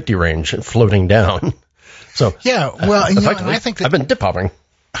 150 range, floating down. So yeah, well, I think that I've been dip hopping.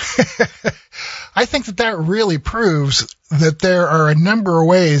 I think that really proves that there are a number of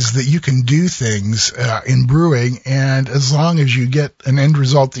ways that you can do things in brewing, and as long as you get an end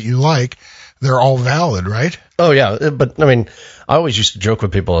result that you like, they're all valid, right? Oh yeah, but I always used to joke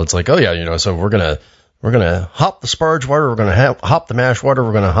with people. It's like, oh yeah, so we're gonna hop the sparge water, we're gonna hop the mash water,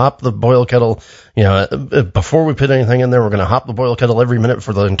 we're gonna hop the boil kettle. Before we put anything in there, we're gonna hop the boil kettle every minute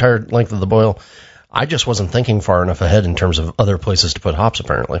for the entire length of the boil. I just wasn't thinking far enough ahead in terms of other places to put hops,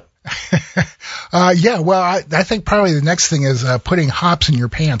 apparently. Yeah, well, I think probably the next thing is putting hops in your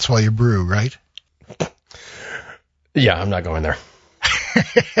pants while you brew, right? Yeah, I'm not going there.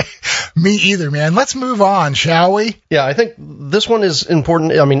 Me either, man. Let's move on, shall we? Yeah, I think this one is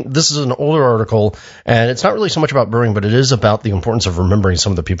important. This is an older article, and it's not really so much about brewing, but it is about the importance of remembering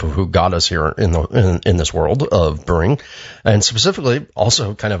some of the people who got us here in this world of brewing, and specifically,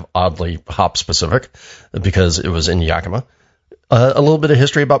 also kind of oddly hop specific, because it was in Yakima. A little bit of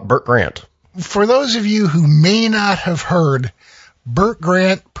history about Burt Grant. For those of you who may not have heard, Burt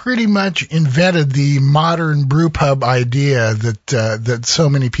Grant pretty much invented the modern brew pub idea that so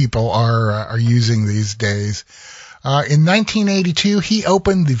many people are using these days. In 1982, he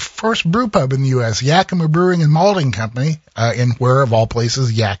opened the first brew pub in the U.S., Yakima Brewing and Malting Company, in where of all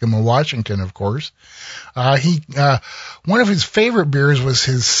places, Yakima, Washington, of course. One of his favorite beers was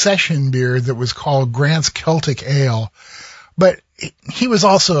his session beer that was called Grant's Celtic Ale, but he was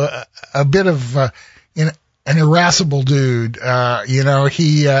also a bit of an irascible dude.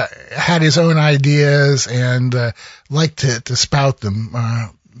 He had his own ideas and liked to spout them,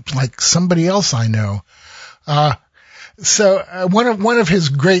 like somebody else I know. So one of his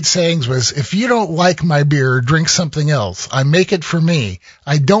great sayings was, "If you don't like my beer, drink something else. I make it for me.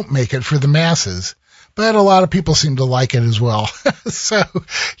 I don't make it for the masses." But a lot of people seem to like it as well. So,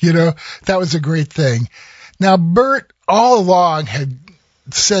 that was a great thing. Now, Bert all along had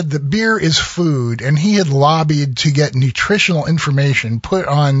said that beer is food, and he had lobbied to get nutritional information put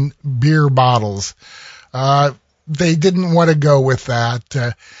on beer bottles. They didn't want to go with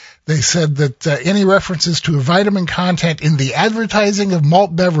that. They said that any references to a vitamin content in the advertising of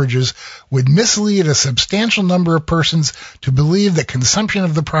malt beverages would mislead a substantial number of persons to believe that consumption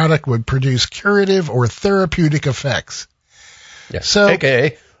of the product would produce curative or therapeutic effects. Yeah. So,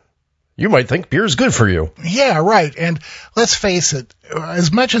 AKA, you might think beer is good for you. Yeah, right. And let's face it,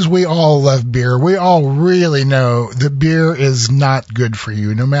 as much as we all love beer, we all really know that beer is not good for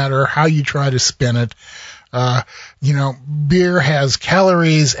you, no matter how you try to spin it. Beer has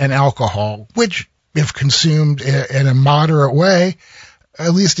calories and alcohol, which, if consumed in a moderate way,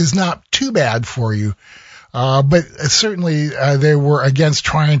 at least is not too bad for you. But certainly they were against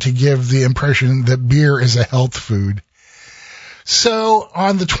trying to give the impression that beer is a health food. So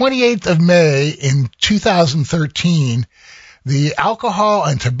on the 28th of May in 2013, the Alcohol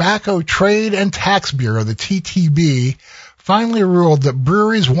and Tobacco Trade and Tax Bureau, the TTB, finally ruled that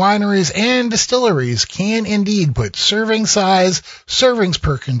breweries, wineries, and distilleries can indeed put serving size, servings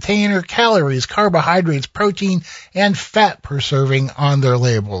per container, calories, carbohydrates, protein, and fat per serving on their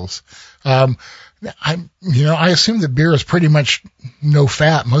labels. I assume that beer is pretty much no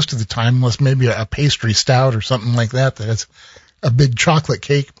fat most of the time, unless maybe a pastry stout or something like that has a big chocolate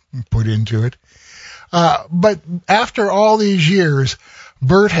cake put into it. But after all these years,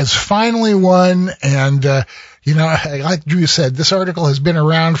 Bert has finally won, and like Drew said, this article has been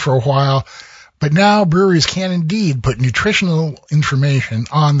around for a while, but now breweries can indeed put nutritional information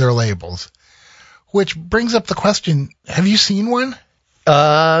on their labels. Which brings up the question, have you seen one?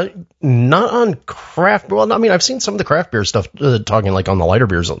 Not on craft. Well, I mean, I've seen some of the craft beer stuff talking like on the lighter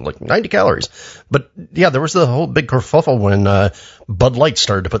beers, like 90 calories. But yeah, there was the whole big kerfuffle when Bud Light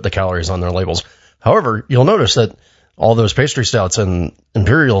started to put the calories on their labels. However, you'll notice that all those pastry stouts and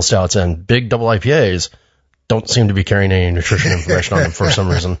imperial stouts and big double IPAs don't seem to be carrying any nutrition information on them for some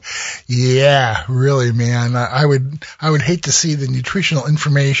reason. Yeah, really, man. I would hate to see the nutritional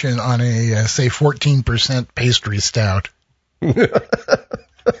information on a say 14% pastry stout.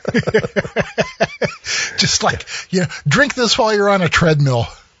 Just like, drink this while you're on a treadmill.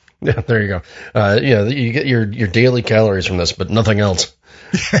 Yeah, there you go. You get your daily calories from this, but nothing else.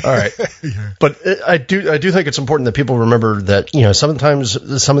 All right. Yeah. But I do think it's important that people remember that,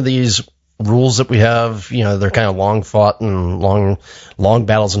 sometimes some of these rules that we have, they're kind of long fought and long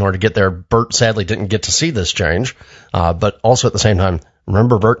battles in order to get there. Bert sadly didn't get to see this change. But also at the same time,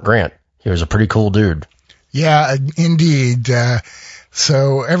 remember Bert Grant. He was a pretty cool dude. Yeah, indeed.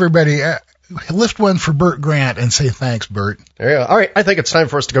 So everybody, lift one for Bert Grant and say thanks, Bert. There you go. All right, I think it's time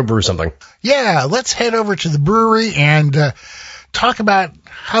for us to go brew something. Yeah, let's head over to the brewery and talk about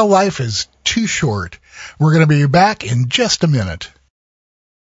how life is too short. We're going to be back in just a minute.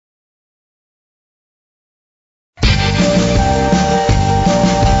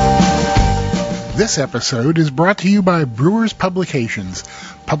 This episode is brought to you by Brewers Publications,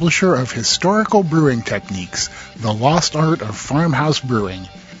 publisher of Historical Brewing Techniques, The Lost Art of Farmhouse Brewing.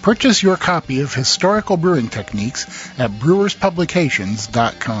 Purchase your copy of Historical Brewing Techniques at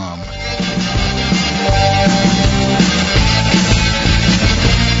brewerspublications.com.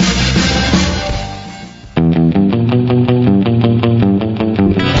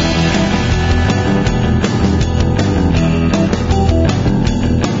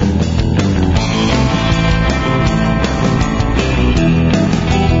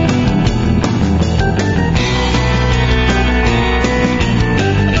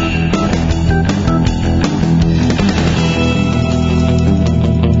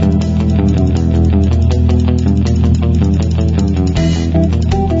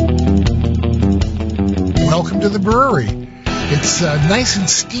 To the brewery. It's nice and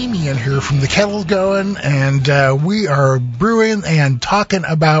steamy in here from the kettle going, and we are brewing and talking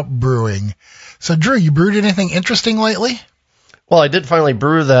about brewing. So, Drew, you brewed anything interesting lately? Well, I did finally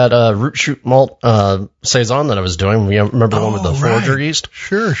brew that root shoot malt saison that I was doing. You remember the one with the forager yeast?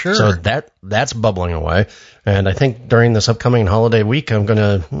 Sure. So that's bubbling away, and I think during this upcoming holiday week, I'm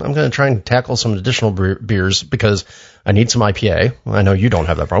gonna try and tackle some additional beers because I need some IPA. I know you don't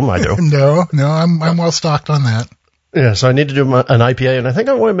have that problem. I do. No, I'm well stocked on that. Yeah, so I need to do an IPA, and I think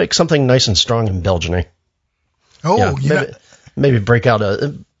I want to make something nice and strong and Belgian-y. Oh, maybe break out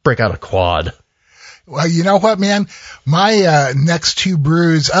a quad. Well, you know what, man? My next two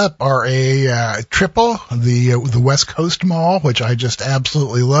brews up are a triple, the West Coast Mall, which I just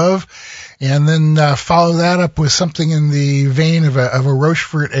absolutely love, and then follow that up with something in the vein of a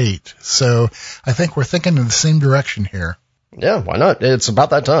Rochefort 8. So I think we're thinking in the same direction here. Yeah, why not? It's about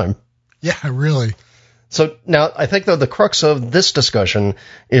that time. Yeah, really. So now I think, though, the crux of this discussion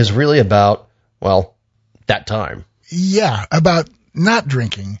is really about, well, that time. Yeah, about not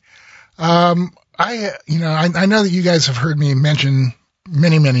drinking. I know that you guys have heard me mention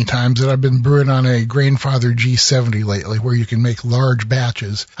many, many times that I've been brewing on a Grainfather G70 lately, where you can make large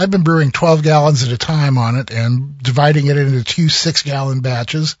batches. I've been brewing 12 gallons at a time on it and dividing it into 2 6-gallon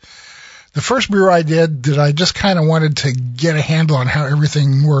batches. The first brew I did that I just kind of wanted to get a handle on how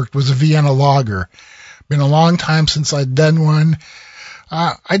everything worked was a Vienna lager. Been a long time since I'd done one.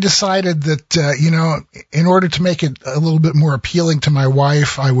 I decided that, in order to make it a little bit more appealing to my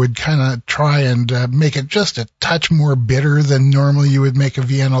wife, I would kind of try and make it just a touch more bitter than normally you would make a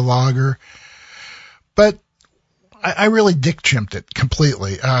Vienna lager. But I really dick-chimped it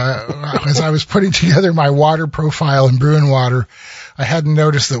completely. As I was putting together my water profile in Brewing Water, I hadn't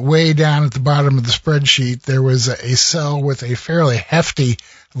noticed that way down at the bottom of the spreadsheet there was a cell with a fairly hefty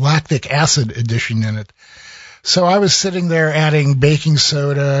lactic acid addition in it. So I was sitting there adding baking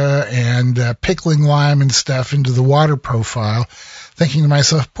soda and pickling lime and stuff into the water profile, thinking to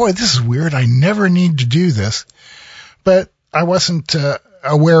myself, boy, this is weird. I never need to do this. But I wasn't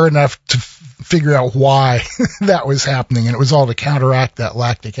aware enough to figure out why that was happening, and it was all to counteract that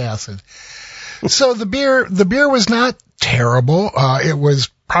lactic acid. So the beer was not terrible. It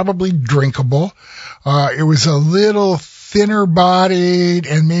was probably drinkable. It was a little thinner bodied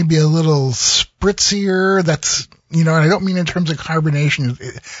and maybe a little spritzier. That's, and I don't mean in terms of carbonation,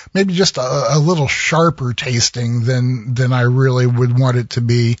 maybe just a little sharper tasting than I really would want it to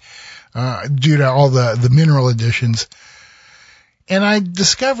be, due to all the mineral additions. And I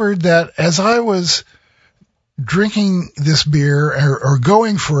discovered that as I was drinking this beer or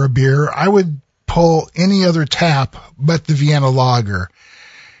going for a beer, I would pull any other tap but the Vienna lager.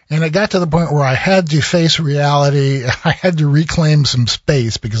 And it got to the point where I had to face reality. I had to reclaim some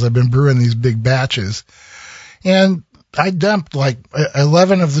space because I've been brewing these big batches. And I dumped like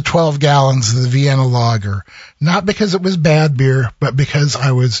 11 of the 12 gallons of the Vienna lager, not because it was bad beer, but because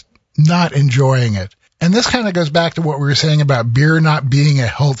I was not enjoying it. And this kind of goes back to what we were saying about beer not being a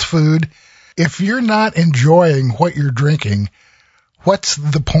health food. If you're not enjoying what you're drinking, what's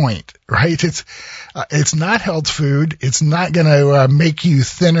the point, right? It's not health food. It's not going to make you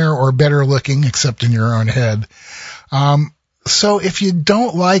thinner or better looking, except in your own head. So if you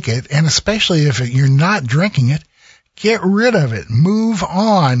don't like it, and especially if you're not drinking it, get rid of it. Move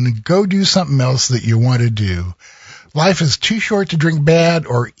on. Go do something else that you want to do. Life is too short to drink bad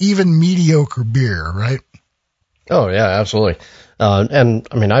or even mediocre beer, right? Oh, yeah, absolutely. And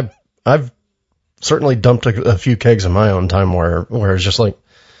I mean, I've certainly dumped a few kegs in my own time where it's just like,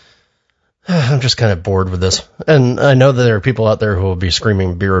 I'm just kind of bored with this. And I know that there are people out there who will be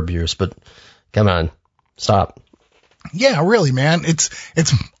screaming beer abuse, but come on, stop. Yeah, really, man. It's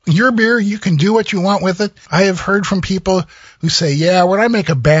your beer. You can do what you want with it. I have heard from people who say, yeah, when I make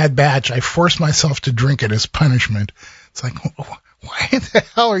a bad batch, I force myself to drink it as punishment. It's like, why the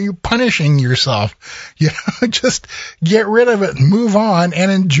hell are you punishing yourself? Just get rid of it, move on,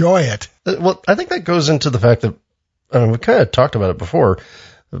 and enjoy it. Well, I think that goes into the fact that we kind of talked about it before.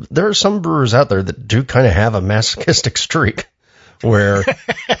 There are some brewers out there that do kind of have a masochistic streak where,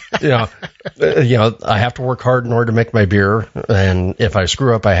 I have to work hard in order to make my beer. And if I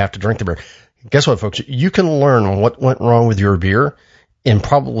screw up, I have to drink the beer. Guess what, folks? You can learn what went wrong with your beer in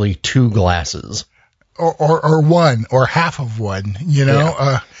probably 2 glasses. Or one, or half of one,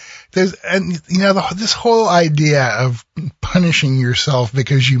 Yeah. This whole idea of punishing yourself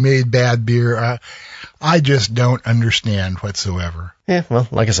because you made bad beer, I just don't understand whatsoever. Yeah, well,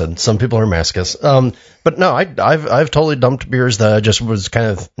 like I said, some people are masochists. But no, I've totally dumped beers that I just was kind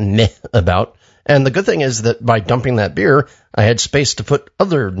of meh about. And the good thing is that by dumping that beer, I had space to put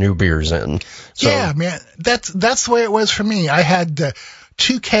other new beers in. So, yeah, man, that's the way it was for me. I had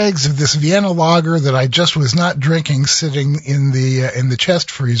 2 kegs of this Vienna lager that I just was not drinking sitting in the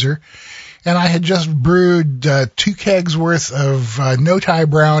chest freezer. And I had just brewed 2 kegs worth of No-Tie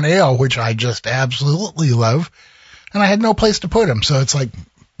Brown Ale, which I just absolutely love. And I had no place to put them. So it's like,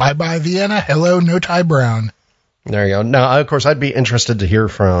 bye-bye Vienna, hello No-Tie Brown. There you go. Now, of course, I'd be interested to hear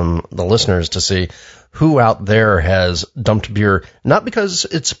from the listeners to see who out there has dumped beer, not because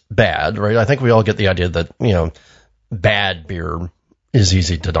it's bad, right? I think we all get the idea that, bad beer is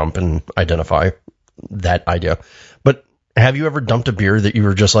easy to dump and identify. that idea. But have you ever dumped a beer that you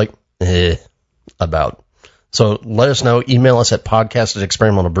were just like, about? So let us know. Email us at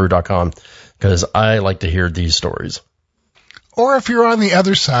podcast@experimentalbrew.com, because I like to hear these stories. Or if you're on the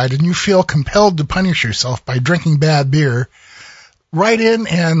other side and you feel compelled to punish yourself by drinking bad beer, write in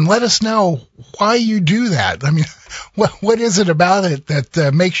and let us know why you do that. I mean, what is it about it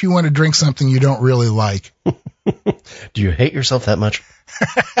that makes you want to drink something you don't really like? Do you hate yourself that much?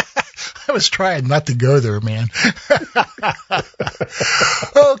 I was trying not to go there, man.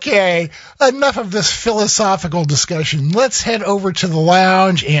 Okay, enough of this philosophical discussion. Let's head over to the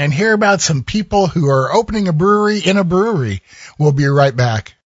lounge and hear about some people who are opening a brewery in a brewery. We'll be right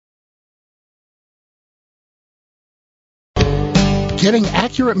back. Getting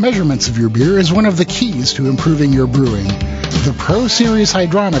accurate measurements of your beer is one of the keys to improving your brewing. The Pro Series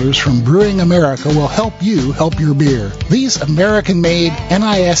hydrometers from Brewing America will help you help your beer. These American-made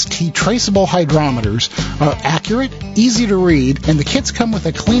NIST traceable hydrometers are accurate, easy to read, and the kits come with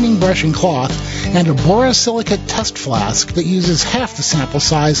a cleaning brush and cloth and a borosilicate test flask that uses half the sample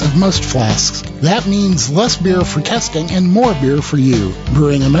size of most flasks. That means less beer for testing and more beer for you.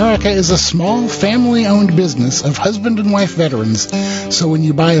 Brewing America is a small, family-owned business of husband and wife veterans, so when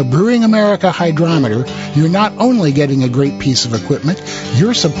you buy a Brewing America hydrometer, you're not only getting a great piece of equipment,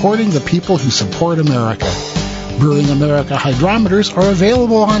 you're supporting the people who support America. Brewing America hydrometers are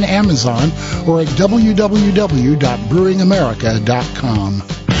available on Amazon or at www.brewingamerica.com.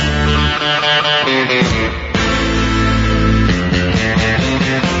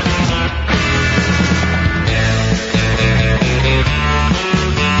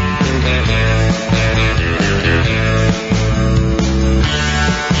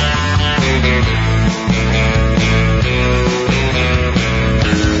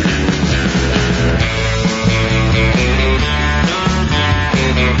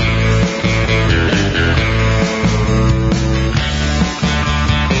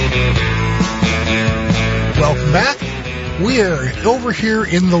 We're over here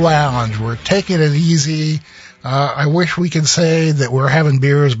in the lounge. We're taking it easy. I wish we could say that we're having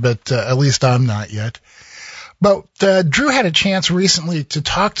beers, but at least I'm not yet. But Drew had a chance recently to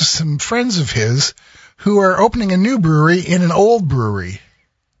talk to some friends of his who are opening a new brewery in an old brewery.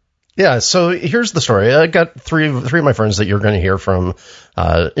 Yeah, so here's the story. I got three of my friends that you're going to hear from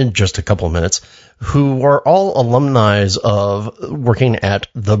in just a couple of minutes, who are all alumni of working at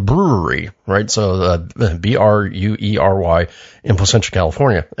the brewery, right? So BRUERY in Placentia,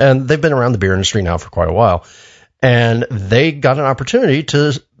 California. And they've been around the beer industry now for quite a while. And they got an opportunity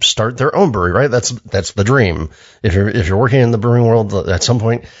to start their own brewery, right? That's the dream. If you're working in the brewing world, at some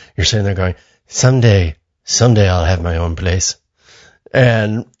point you're sitting there going, someday I'll have my own place.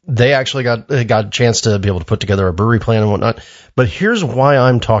 And they actually got a chance to be able to put together a brewery plan and whatnot. But here's why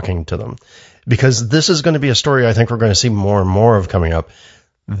I'm talking to them. Because this is going to be a story I think we're going to see more and more of coming up.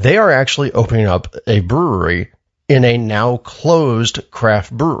 They are actually opening up a brewery in a now closed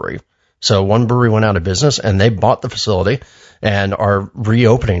craft brewery. So one brewery went out of business and they bought the facility and are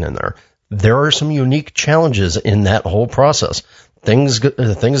reopening in there. There are some unique challenges in that whole process. Things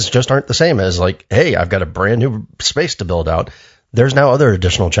just aren't the same as like, hey, I've got a brand new space to build out. There's now other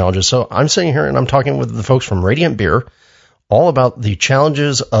additional challenges. So I'm sitting here and I'm talking with the folks from Radiant Beer all about the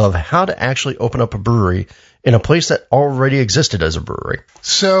challenges of how to actually open up a brewery in a place that already existed as a brewery.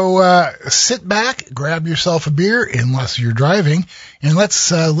 So sit back, grab yourself a beer, unless you're driving, and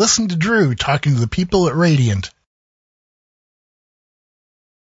let's listen to Drew talking to the people at Radiant.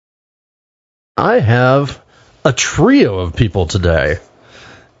 I have a trio of people today.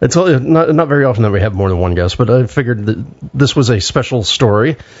 It's not very often that we have more than one guest, but I figured that this was a special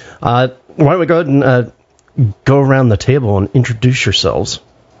story. Why don't we go ahead and go around the table and introduce yourselves?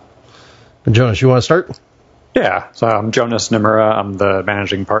 And Jonas, you want to start? Yeah, so I'm Jonas Nimura. I'm the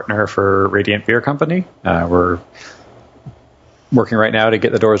managing partner for Radiant Beer Company. We're working right now to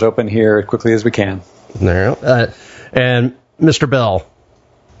get the doors open here as quickly as we can. There. And Mr. Bell.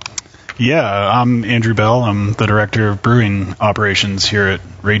 Yeah, I'm Andrew Bell. I'm the director of brewing operations here at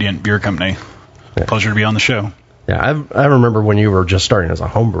Radiant Beer Company. Yeah. Pleasure to be on the show. Yeah, I remember when you were just starting as a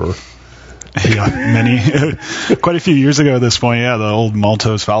home brewer. Yeah, quite a few years ago at this point, yeah, the old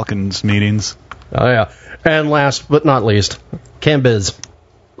Maltose Falcons meetings. Oh, yeah. And last but not least, Cam Biz.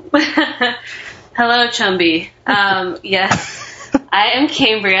 Hello, Chumby. Yes, I am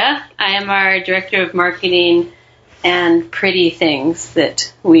Cambria. I am our director of marketing and pretty things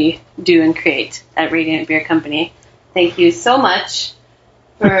that we do and create at Radiant Beer Company. Thank you so much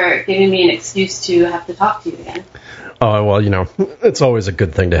for giving me an excuse to have to talk to you again. Oh, well, it's always a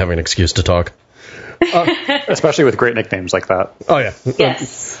good thing to have an excuse to talk. Especially with great nicknames like that. Oh yeah.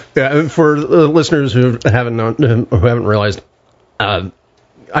 Yes. Yeah. For listeners who haven't realized,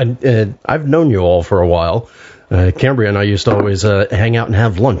 I've known you all for a while. Cambria and I used to always hang out and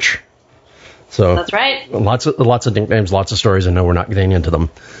have lunch. So that's right. Lots of nicknames, lots of stories. I know we're not getting into them.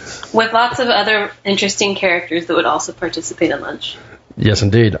 With lots of other interesting characters that would also participate in lunch. Yes,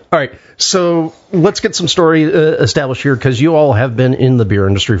 indeed. All right, so let's get some story established here, because you all have been in the beer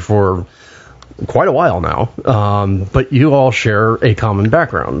industry for quite a while now, but you all share a common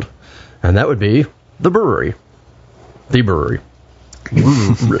background, and that would be the brewery. The brewery.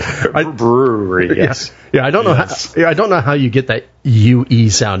 Brewery, yes. Yeah, I don't know how you get that UE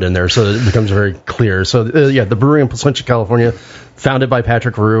sound in there, so it becomes very clear. So the brewery in Placentia, California, founded by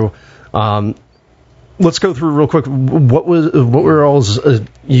Patrick Rue. Let's go through real quick. What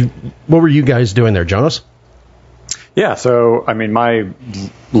were you guys doing there, Jonas? Yeah, so I mean, my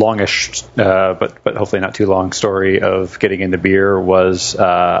longish, but hopefully not too long story of getting into beer was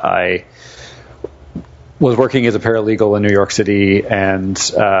I was working as a paralegal in New York City and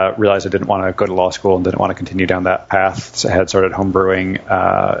realized I didn't want to go to law school and didn't want to continue down that path. So I had started homebrewing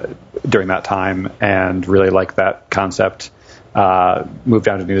during that time and really liked that concept. Moved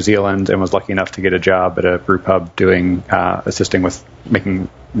down to New Zealand and was lucky enough to get a job at a brew pub doing assisting with making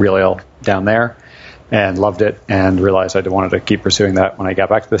real ale down there, and loved it and realized I wanted to keep pursuing that when I got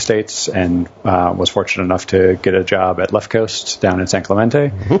back to the States, and was fortunate enough to get a job at Left Coast down in San Clemente.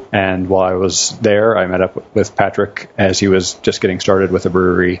 Mm-hmm. And while I was there, I met up with Patrick as he was just getting started with a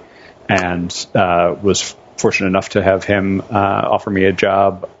brewery, and was fortunate enough to have him offer me a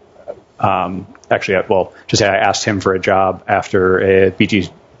job. I asked him for a job after a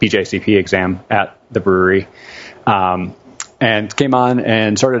BJCP exam at the brewery, and came on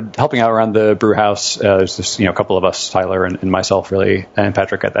and started helping out around the brew house. There's just, a couple of us, Tyler and myself, really, and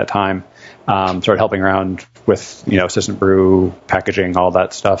Patrick at that time. Started helping around with, assistant brew, packaging, all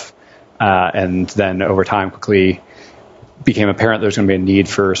that stuff. And then over time quickly became apparent there's going to be a need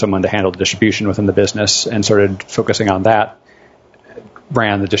for someone to handle the distribution within the business, and started focusing on that.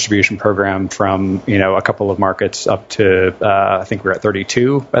 Ran the distribution program from, a couple of markets up to, I think we're at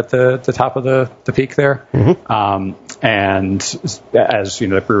 32 at the top of the peak there. Mm-hmm. And as,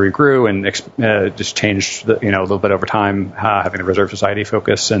 the brewery grew and just changed, a little bit over time, having the Reserve Society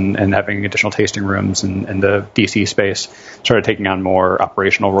focus and having additional tasting rooms and the DC space, started taking on more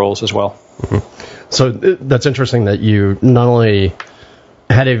operational roles as well. Mm-hmm. So that's interesting that you not only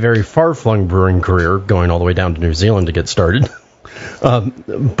had a very far-flung brewing career going all the way down to New Zealand to get started,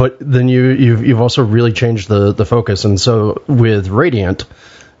 but then you've also really changed the focus. And so with Radiant,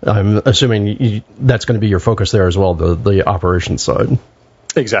 I'm assuming that's going to be your focus there as well, the operations side.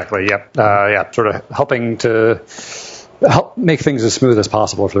 Exactly. Yep. Sort of helping to help make things as smooth as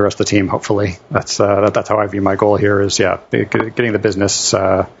possible for the rest of the team. Hopefully, that's how I view my goal here. Is getting the business,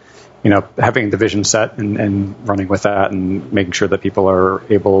 having the vision set and running with that, and making sure that people are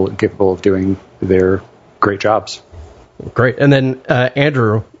able and capable of doing their great jobs. Great. And then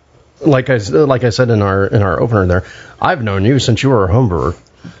Andrew, like I said in our opener there, I've known you since you were a home brewer.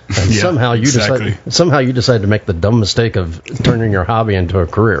 And somehow you decided to make the dumb mistake of turning your hobby into a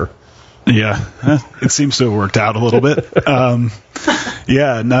career. Yeah, it seems to have worked out a little bit. I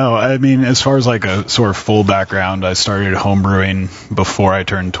mean, as far as like a sort of full background, I started home brewing before I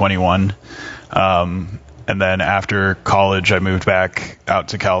turned 21. And then after college, I moved back out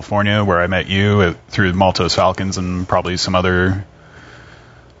to California, where I met you through Maltose Falcons and probably some other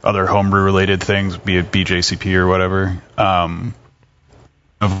homebrew related things, be it BJCP or whatever.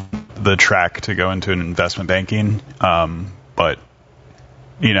 Of the track to go into an investment banking, but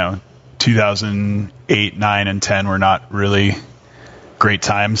 2008, 9, and 10 were not really great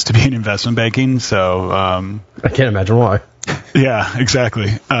times to be in investment banking. So I can't imagine why. Yeah, exactly.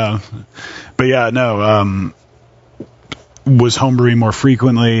 Was homebrewing more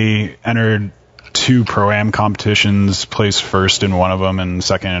frequently, entered 2 Pro-Am competitions, placed first in one of them and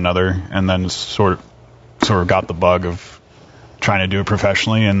second in another, and then sort of got the bug of trying to do it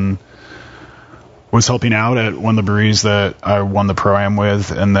professionally, and was helping out at one of the breweries that I won the Pro-Am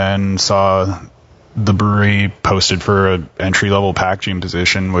with, and then saw the brewery posted for an entry-level packaging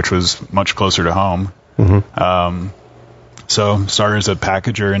position, which was much closer to home. Mm-hmm. So started as a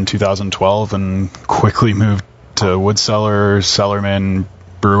packager in 2012 and quickly moved to woodseller, cellarman,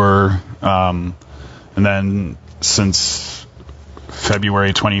 brewer, and then since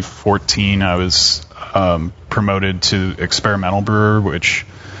February 2014 I was promoted to experimental brewer, which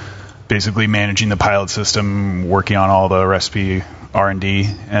basically managing the pilot system, working on all the recipe R&D,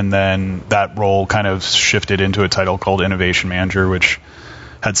 and then that role kind of shifted into a title called innovation manager, which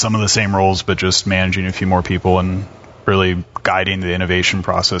had some of the same roles, but just managing a few more people and really guiding the innovation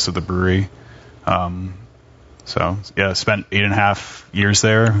process of the brewery. So yeah, spent 8.5 years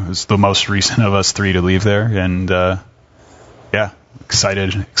there. It was the most recent of us 3 to leave there, and yeah,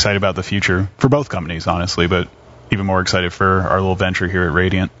 excited about the future for both companies, honestly, but even more excited for our little venture here at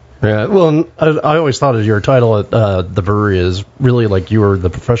Radiant. Yeah, well, I always thought of your title at the brewery is really like you were the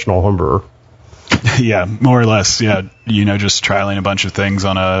professional homebrewer. Yeah, more or less. Yeah, just trialing a bunch of things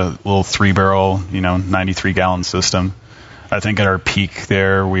on a little 3-barrel, 93-gallon system. I think at our peak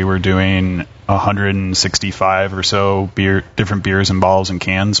there, we were doing 165 or so different beers and bottles and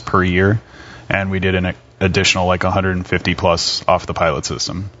cans per year, and we did an additional 150 plus off the pilot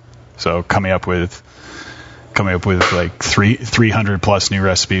system. So coming up with 300 plus new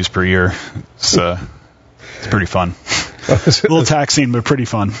recipes per year. It's pretty fun. A little taxing, but pretty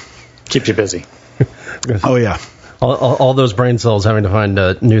fun. Keeps you busy. Oh yeah. All those brain cells having to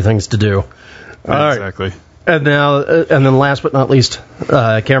find new things to do. All exactly. Right. And now, and then last but not least,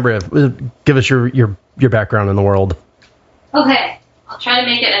 Cambria, give us your background in the world. Okay, I'll try to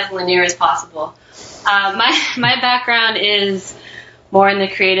make it as linear as possible. My background is more in the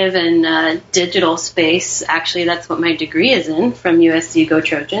creative and digital space. Actually, that's what my degree is in, from USC Go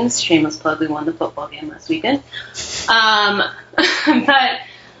Trojans. Shameless plug, we won the football game last weekend. But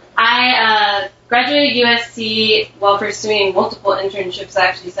I graduated USC while pursuing multiple internships,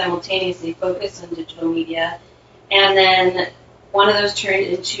 actually simultaneously focused on digital media. And then one of those turned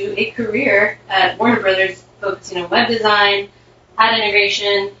into a career at Warner Brothers, focusing on web design, ad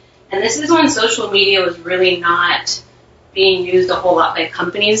integration. And this is when social media was really not being used a whole lot by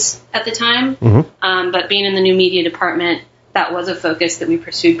companies at the time. Mm-hmm. But being in the new media department, that was a focus that we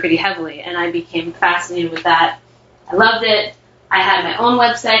pursued pretty heavily. And I became fascinated with that. I loved it. I had my own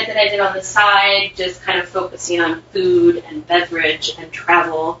website that I did on the side, just kind of focusing on food and beverage and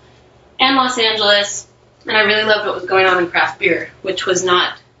travel and Los Angeles. And I really loved what was going on in craft beer, which was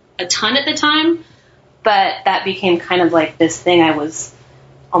not a ton at the time, but that became kind of like this thing I was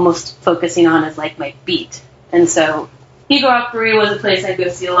almost focusing on as like my beat. And so Eagle Rock Brewery was a place I'd go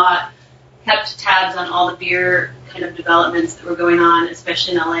see a lot, kept tabs on all the beer kind of developments that were going on,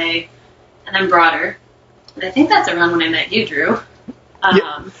 especially in LA, and then broader. And I think that's around when I met you, Drew.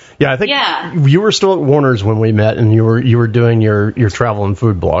 Yeah, I think you were still at Warner's when we met, and you were doing your travel and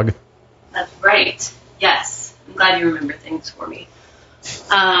food blog. That's right. Yes. I'm glad you remember things for me.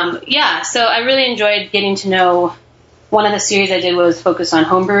 So I really enjoyed getting to know. One of the series I did was focused on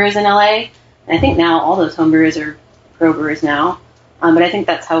homebrewers in LA. And I think now all those homebrewers are pro brewers now. But I think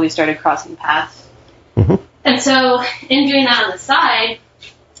that's how we started crossing paths. Mm-hmm. And so in doing that on the side,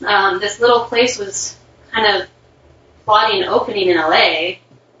 this little place was kind of plotting an opening in LA,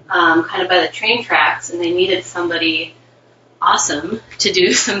 kind of by the train tracks, and they needed somebody awesome to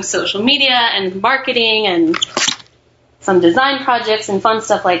do some social media and marketing and some design projects and fun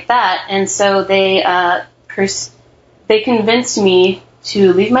stuff like that. And so they convinced me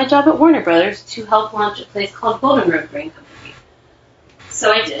to leave my job at Warner Brothers to help launch a place called Golden Road Brewing Company.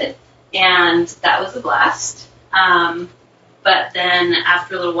 So I did, and that was a blast. But then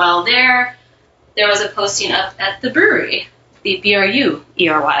after a little while there was a posting up at the brewery, the BRU,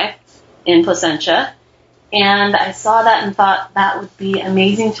 ERY, in Placentia. And I saw that and thought that would be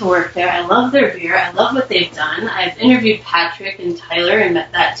amazing to work there. I love their beer. I love what they've done. I've interviewed Patrick and Tyler and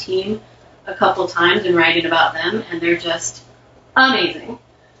met that team a couple times and writing about them, and they're just amazing.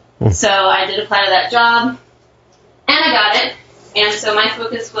 So I did apply to that job, and I got it. And so my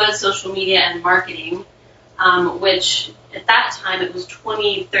focus was social media and marketing, which at that time, it was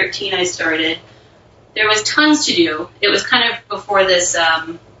 2013 I started. There was tons to do. It was kind of before this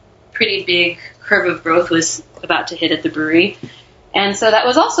pretty big curve of growth was about to hit at the brewery. And so that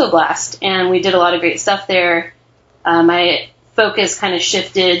was also a blast. And we did a lot of great stuff there. My focus kind of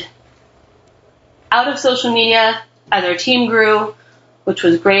shifted out of social media as our team grew, which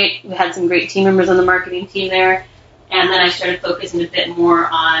was great. We had some great team members on the marketing team there. And then I started focusing a bit more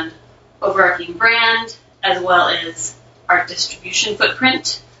on overarching brand as well as our distribution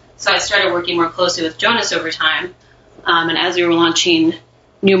footprint. So I started working more closely with Jonas over time. And as we were launching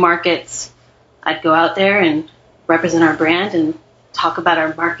new markets, I'd go out there and represent our brand and talk about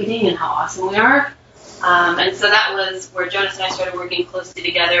our marketing and how awesome we are. And so that was where Jonas and I started working closely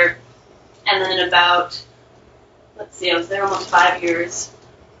together. And then in about, I was there almost 5 years.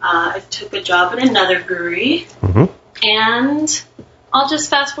 I took a job at another brewery. Mm-hmm. And I'll just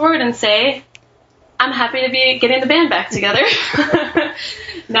fast forward and say, I'm happy to be getting the band back together.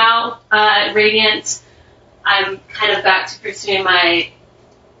 Now, at Radiant, I'm kind of back to pursuing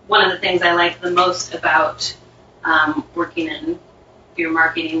one of the things I like the most about working in beer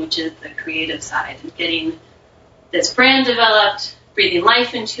marketing, which is the creative side, and getting this brand developed, breathing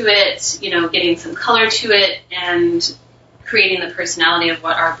life into it, getting some color to it, and creating the personality of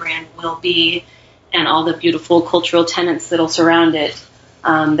what our brand will be and all the beautiful cultural tenets that'll surround it.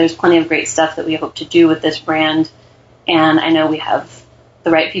 There's plenty of great stuff that we hope to do with this brand, and I know we have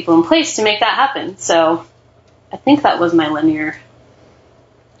the right people in place to make that happen. So I think that was my linear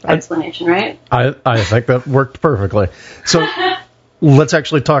explanation, right? I think that worked perfectly. So let's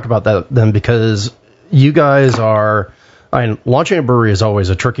actually talk about that then, because you guys are, launching a brewery is always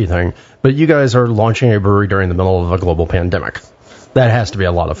a tricky thing, but you guys are launching a brewery during the middle of a global pandemic. That has to be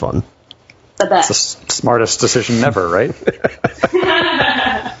a lot of fun. The best. It's the smartest decision ever, right?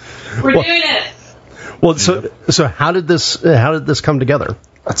 We're doing it. Well, so how did this come together?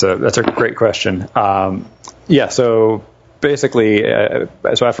 That's a great question. So basically,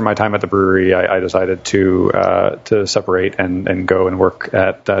 so after my time at the brewery, I decided to separate and go and work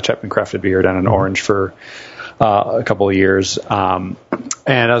at Chapman Crafted Beer down in Orange for a couple of years. And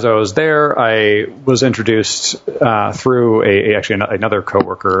as I was there, I was introduced through another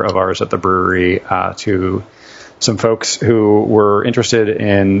coworker of ours at the brewery to some folks who were interested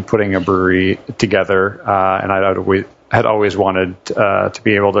in putting a brewery together, and I had always wanted to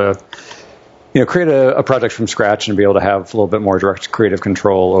be able to create a project from scratch and be able to have a little bit more direct creative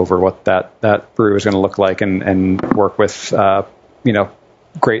control over what that brewery was going to look like, and work with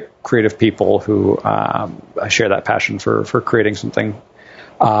great creative people who I share that passion for creating something.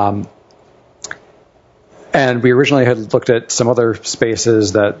 And we originally had looked at some other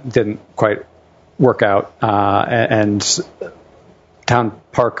spaces that didn't quite work out, and Town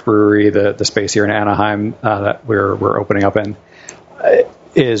Park Brewery, the space here in Anaheim that we're opening up in,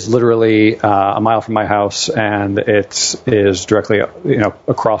 is literally a mile from my house, and it is directly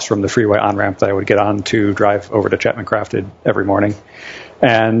across from the freeway on-ramp that I would get on to drive over to Chapman Crafted every morning,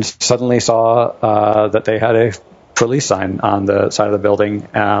 and suddenly saw that they had a for lease sign on the side of the building,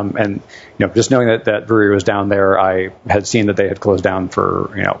 and just knowing that brewery was down there, I had seen that they had closed down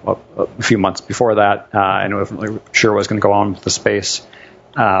for a few months before that, and wasn't really sure what was going to go on with the space.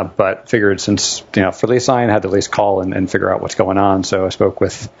 But figured since for lease sign, I had to at least call and figure out what's going on. So I spoke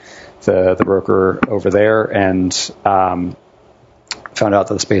with the broker over there, and found out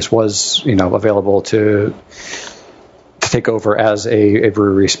that the space was available to take over as a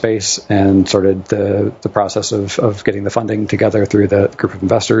brewery space, and started the process of getting the funding together through the group of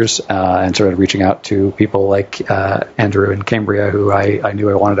investors, and started reaching out to people like Andrew and Cambria, who I knew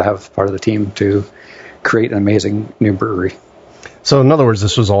I wanted to have part of the team to create an amazing new brewery. So in other words,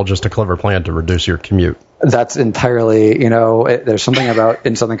 this was all just a clever plan to reduce your commute. That's entirely, there's something about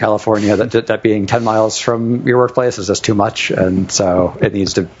in Southern California that being 10 miles from your workplace is just too much. And so it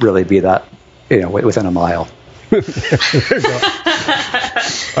needs to really be that, within a mile. That's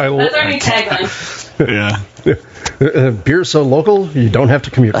our new tagline. Yeah. Beer so local, you don't have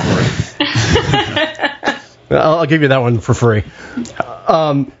to commute for it. I'll give you that one for free.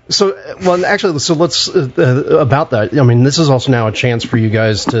 So let's about that. I mean, this is also now a chance for you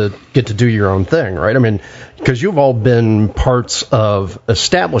guys to get to do your own thing, right? I mean, because you've all been parts of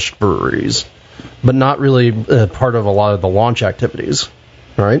established breweries, but not really part of a lot of the launch activities,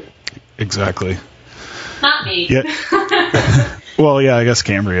 right? Exactly. Not me. Yeah. Well, yeah, I guess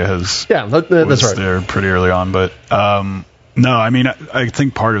Cambria has. Yeah, that's right. There pretty early on, but no, I mean, I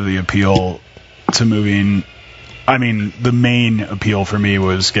think part of the appeal to moving. I mean, the main appeal for me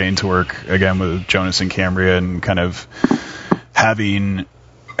was getting to work again with Jonas and Cambria, and kind of having,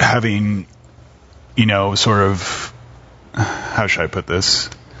 sort of, how should I put this?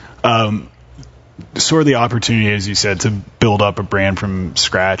 Sort of the opportunity, as you said, to build up a brand from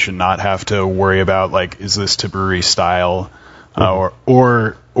scratch and not have to worry about, like, is this to brewery style? Or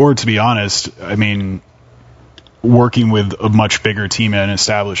to be honest, I mean, working with a much bigger team at an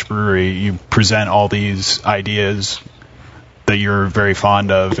established brewery, you present all these ideas that you're very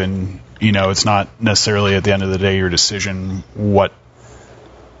fond of, and it's not necessarily at the end of the day your decision what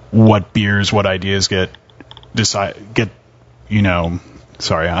beers, what ideas get.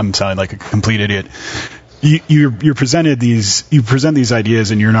 Sorry, I'm sounding like a complete idiot. You present these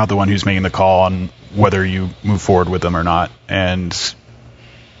ideas, and you're not the one who's making the call on whether you move forward with them or not. And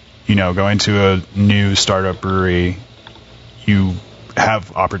going to a new startup brewery, you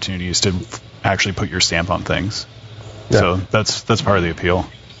have opportunities to actually put your stamp on things. Yeah. So that's part of the appeal.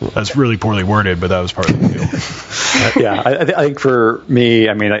 That's really poorly worded, but that was part of the appeal. Yeah, I think for me,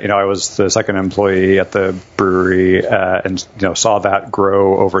 I mean, I was the second employee at the brewery, and saw that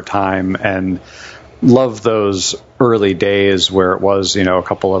grow over time, and loved those early days where it was, a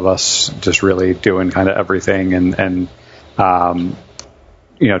couple of us just really doing kind of everything, and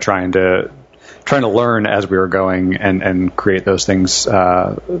trying to learn as we were going and create those things,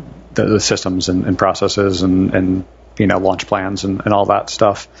 the systems and processes and launch plans and all that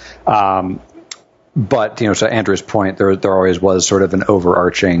stuff. But to Andrew's point, there always was sort of an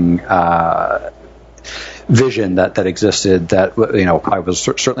overarching vision that existed that I was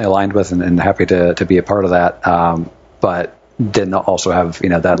certainly aligned with and happy to be a part of that, but didn't also have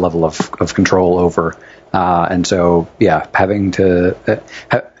that level of control over. And so having the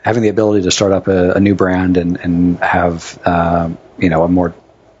ability to start up a new brand and have a more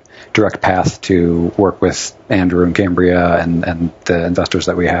direct path to work with Andrew and Cambria and the investors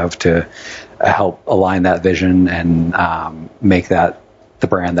that we have to help align that vision and make that the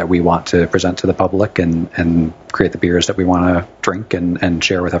brand that we want to present to the public and create the beers that we want to drink and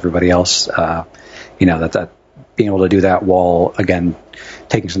share with everybody else. That being able to do that while, again,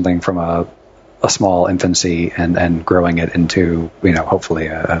 taking something from a small infancy and growing it into, hopefully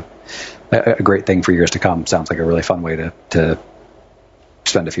a great thing for years to come sounds like a really fun way to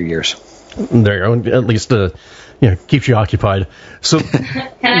spend a few years. There you go. At least, keeps you occupied. So,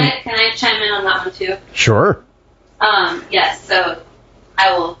 can I chime in on that one too? Sure. Yes. So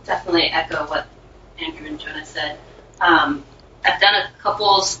I will definitely echo what Andrew and Jonas said. I've done a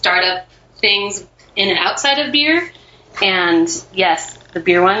couple startup things in and outside of beer, and yes, the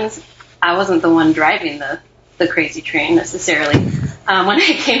beer ones, I wasn't the one driving the crazy train necessarily. When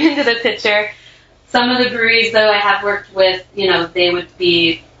I came into the picture, some of the breweries, though, I have worked with, they would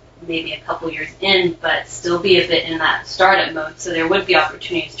be maybe a couple years in, but still be a bit in that startup mode. So there would be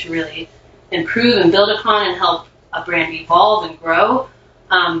opportunities to really improve and build upon and help a brand evolve and grow.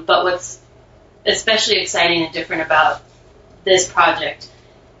 But what's especially exciting and different about this project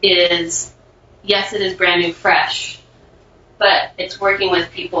is, yes, it is brand new, fresh, but it's working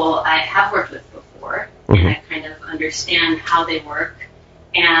with people I have worked with before, and I kind of understand how they work.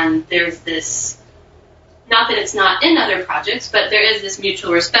 And there's this, not that it's not in other projects, but there is this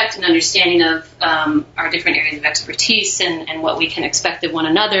mutual respect and understanding of our different areas of expertise and what we can expect of one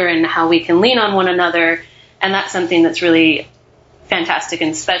another and how we can lean on one another. And that's something that's really fantastic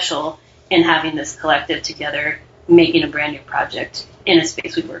and special in having this collective together, making a brand new project in a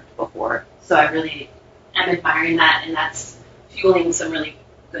space we've worked before. So I really am admiring that, and that's fueling some really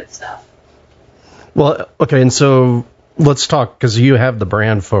good stuff. Well, okay, and so let's talk, because you have the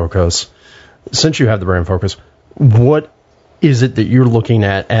brand focus. Since you have the brand focus, what is it that you're looking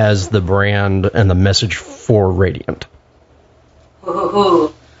at as the brand and the message for Radiant?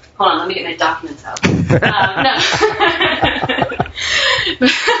 Hold on, let me get my documents out. No.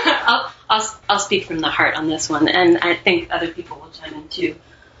 I'll speak from the heart on this one, and I think other people will chime in too.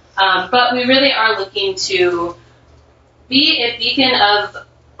 But we really are looking to be a beacon of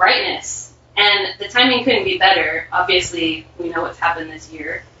brightness, and the timing couldn't be better. Obviously, we know what's happened this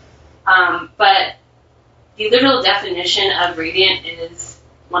year. But the literal definition of Radiant is,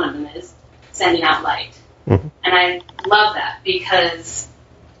 one of them is, sending out light. Mm-hmm. And I love that, because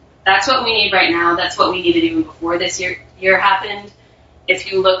that's what we need right now. That's what we needed even before this year happened.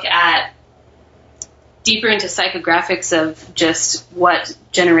 If you look at deeper into psychographics of just what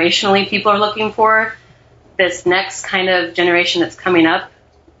generationally people are looking for, this next kind of generation that's coming up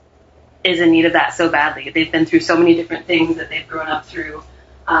is in need of that so badly. They've been through so many different things that they've grown up through,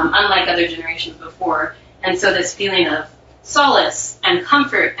 unlike other generations before. And so this feeling of solace and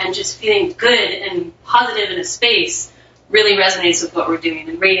comfort and just feeling good and positive in a space really resonates with what we're doing.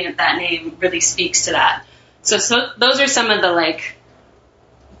 And Radiant, that name, really speaks to that. So those are some of the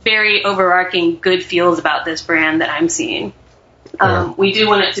very overarching good feels about this brand that I'm seeing. We do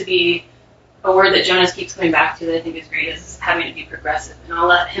want it to be a word that Jonas keeps coming back to that I think is great, is having it be progressive. And I'll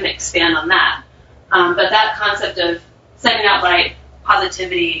let him expand on that. But that concept of sending out light,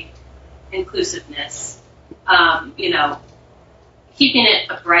 positivity, inclusiveness, keeping it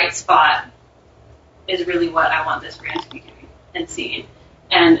a bright spot is really what I want this brand to be doing and seeing,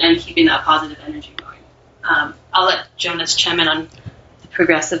 and keeping that positive energy going. I'll let Jonas chime in on the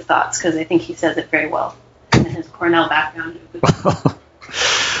progressive thoughts, because I think he says it very well in his Cornell background.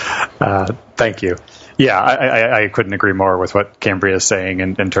 Thank you. Yeah, I couldn't agree more with what Cambria is saying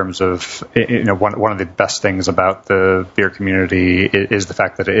in terms of, one of the best things about the beer community is the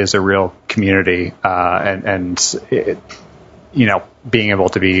fact that it is a real community, and being able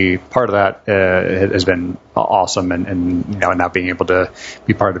to be part of that has been awesome, and now being able to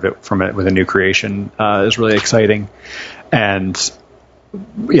be part of it with a new creation is really exciting. And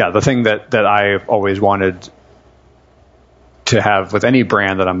yeah, the thing that I've always wanted to have with any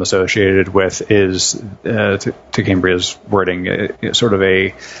brand that I'm associated with is, to Cambria's wording, sort of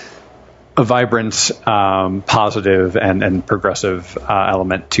a vibrant, positive, and progressive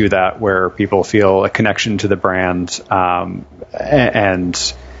element to that, where people feel a connection to the brand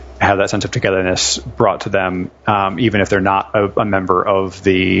and have that sense of togetherness brought to them, even if they're not a member of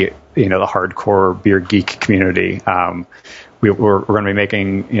the the hardcore beer geek community. We're going to be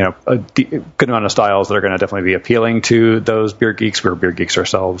making a good amount of styles that are going to definitely be appealing to those beer geeks. We're beer geeks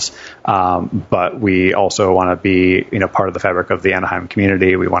ourselves, but we also want to be part of the fabric of the Anaheim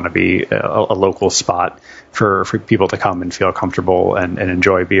community. We want to be a local spot for people to come and feel comfortable and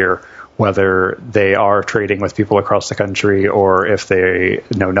enjoy beer, whether they are trading with people across the country or if they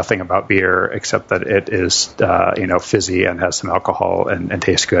know nothing about beer except that it is fizzy and has some alcohol and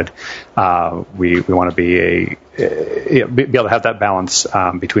tastes good. We want to be able to have that balance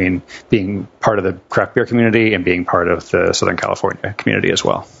between being part of the craft beer community and being part of the Southern California community as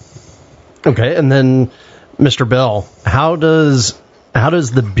well. Okay, and then Mr. Bell, how does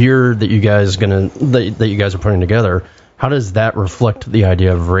the beer that you guys are putting together, how does that reflect the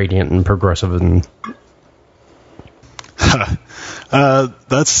idea of radiant and progressive? And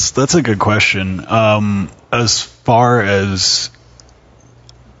that's a good question. As far as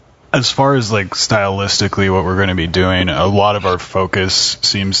like stylistically, what we're going to be doing, a lot of our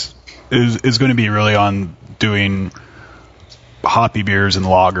focus is going to be really on doing hoppy beers and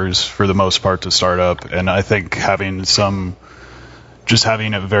lagers for the most part to start up, and I think having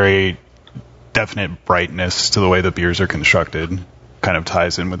a very definite brightness to the way the beers are constructed kind of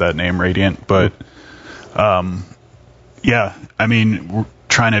ties in with that name Radiant. But we're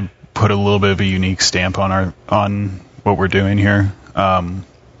trying to put a little bit of a unique stamp on what we're doing here. But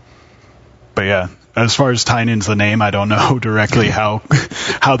yeah, as far as tying into the name, I don't know directly how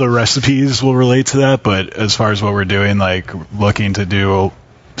the recipes will relate to that, but as far as what we're doing, like looking to do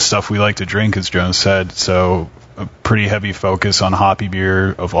stuff we like to drink, as Jonas said, so a pretty heavy focus on hoppy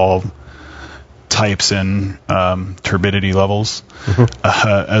beer of all types and turbidity levels,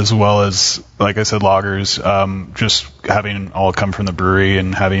 as well as, like I said, lagers, just having all come from the brewery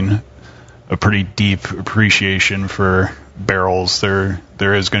and having a pretty deep appreciation for barrels. There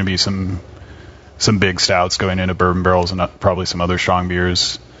is going to be some big stouts going into bourbon barrels and probably some other strong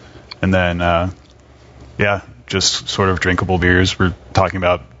beers, and then just sort of drinkable beers. We're talking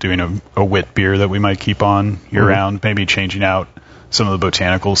about doing a wit beer that we might keep on year round, maybe changing out some of the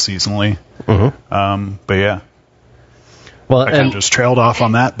botanicals seasonally. But yeah, well, I kind of just trailed off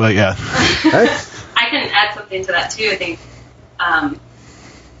on that, but yeah. I can add something to that too. I think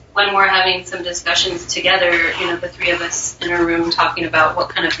when we're having some discussions together, the three of us in a room talking about what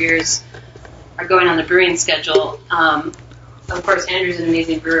kind of beers are going on the brewing schedule. Of course, Andrew's an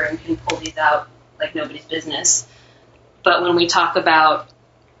amazing brewer and can pull these out like nobody's business. But when we talk about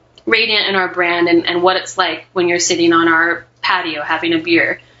Radiant and our brand and what it's like when you're sitting on our patio having a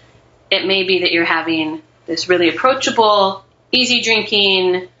beer, it may be that you're having this really approachable, easy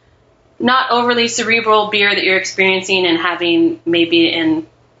drinking, not overly cerebral beer that you're experiencing and having maybe in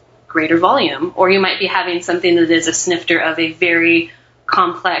greater volume. Or you might be having something that is a snifter of a very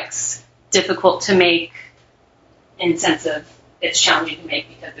complex, difficult to make, in the sense of it's challenging to make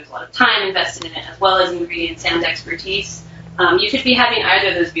because there's a lot of time invested in it, as well as ingredients and expertise. You could be having either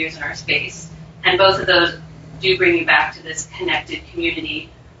of those beers in our space, and both of those do bring you back to this connected community.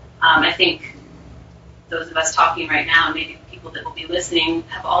 I think those of us talking right now, and maybe the people that will be listening,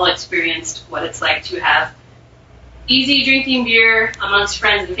 have all experienced what it's like to have easy drinking beer amongst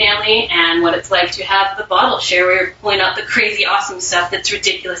friends and family, and what it's like to have the bottle share where you're pulling out the crazy awesome stuff that's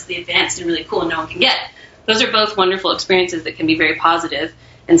ridiculously advanced and really cool and no one can get. Those are both wonderful experiences that can be very positive,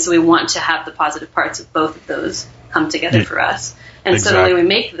 and so we want to have the positive parts of both of those come together for us. And exactly. So the way we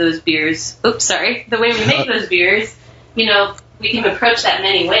make those beers, we can approach that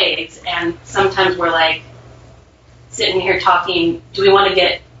many ways, and sometimes we're like sitting here talking, do we want to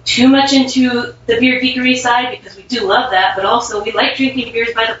get too much into the beer geekery side, because we do love that, but also we like drinking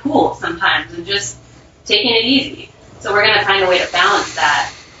beers by the pool sometimes and just taking it easy. So we're going to find a way to balance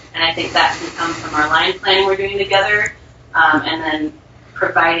that, and I think that can come from our line planning we're doing together, and then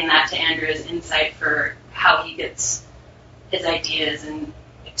providing that to Andrew as insight for how he gets his ideas and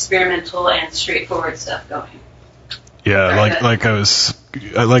experimental and straightforward stuff going. Yeah, like I was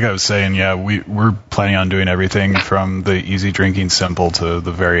saying, yeah, we're planning on doing everything from the easy drinking simple to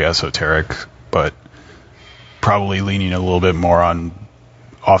the very esoteric, but probably leaning a little bit more on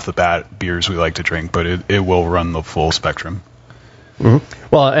off the bat beers we like to drink, but it will run the full spectrum.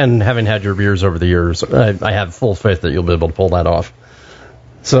 Mm-hmm. Well, and having had your beers over the years, I have full faith that you'll be able to pull that off.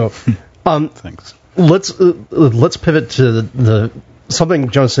 So, thanks. Let's pivot to the something,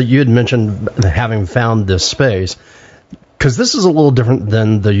 Jonas, that you had mentioned, having found this space. because this is a little different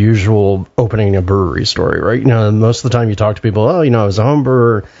than the usual opening a brewery story, right? Most of the time you talk to people, I was a home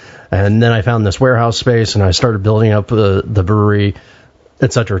brewer, and then I found this warehouse space, and I started building up the brewery,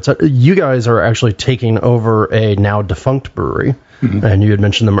 et cetera, et cetera. You guys are actually taking over a now defunct brewery, and you had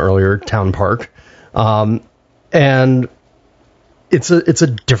mentioned them earlier, Town Park, and it's a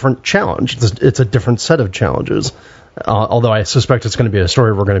different challenge. It's a different set of challenges. Although I suspect it's going to be a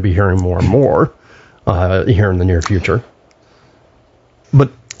story we're going to be hearing more and more here in the near future. But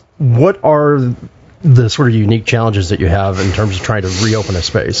what are the sort of unique challenges that you have in terms of trying to reopen a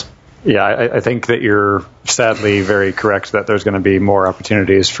space? Yeah, I think that you're sadly very correct that there's going to be more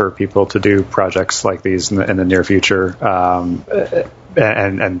opportunities for people to do projects like these in the near future. And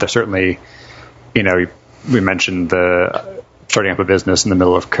there's certainly, we mentioned the starting up a business in the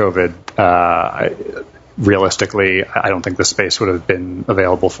middle of COVID. Realistically, I don't think the space would have been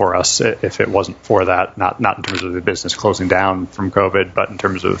available for us if it wasn't for that. Not in terms of the business closing down from COVID, but in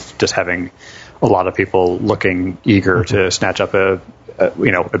terms of just having a lot of people looking eager to snatch up a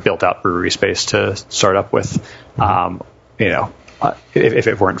built-out brewery space to start up with. If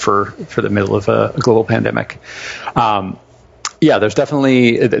it weren't for the middle of a global pandemic. There's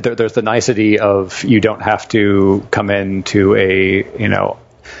definitely there's the nicety of you don't have to come into a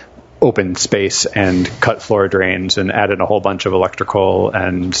open space and cut floor drains and add in a whole bunch of electrical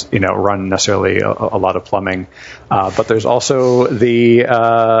and run necessarily a lot of plumbing, but there's also the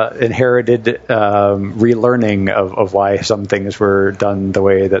inherited relearning of why some things were done the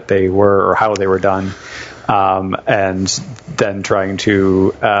way that they were or how they were done, and then trying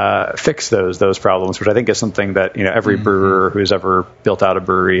to fix those problems, which I think is something that every brewer who's ever built out a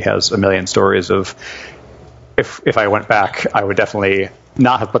brewery has a million stories of. If I went back, I would definitely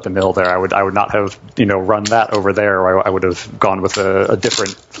not have put the mill there. I would not have run that over there. Or I would have gone with a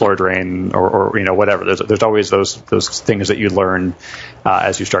different floor drain or whatever. There's always those things that you learn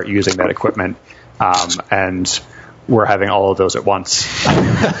as you start using that equipment, and we're having all of those at once.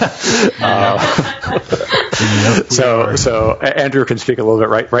 So Andrew can speak a little bit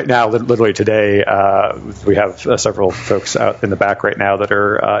right now. Literally today, we have several folks out in the back right now that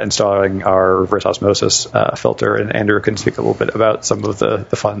are installing our reverse osmosis filter, and Andrew can speak a little bit about some of the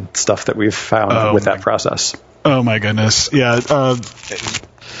fun stuff that we've found with that process. Oh my goodness. Yeah.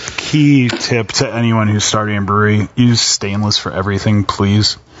 Key tip to anyone who's starting a brewery: use stainless for everything,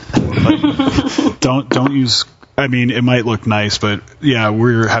 please. Don't use. I mean, it might look nice, but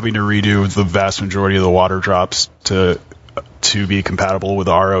we're having to redo the vast majority of the water drops to be compatible with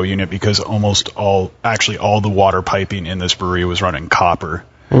the RO unit because almost all the water piping in this brewery was running copper,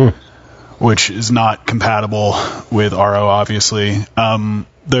 which is not compatible with RO, obviously.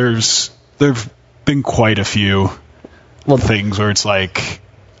 There've been quite a few things where it's like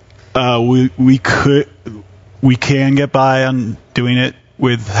we can get by on doing it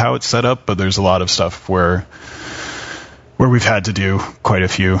with how it's set up, but there's a lot of stuff where we've had to do quite a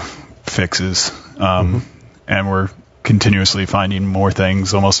few fixes, and we're continuously finding more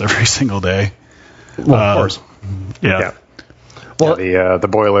things almost every single day. Well, of course. Yeah. Well, the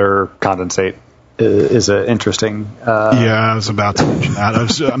boiler condensate is an interesting. I was about to mention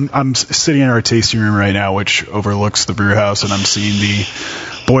that. I'm sitting in our tasting room right now, which overlooks the brew house, and I'm seeing the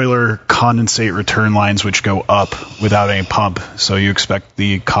boiler condensate return lines which go up without any pump. So you expect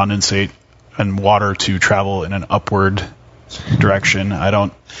the condensate and water to travel in an upward direction.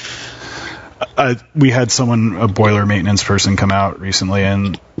 We had a boiler maintenance person come out recently,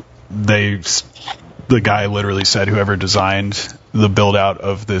 and the guy literally said whoever designed the build out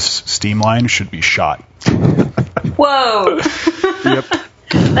of this steam line should be shot. Whoa. Yep.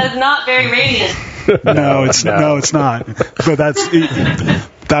 That's not very radiant. No, it's not. But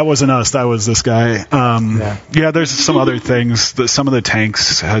that wasn't us. That was this guy. There's some other things. Some of the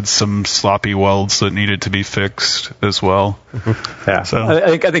tanks had some sloppy welds that needed to be fixed as well. Yeah. So I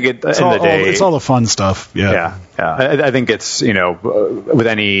think at the end of the day, it's all the fun stuff. Yeah. I think it's with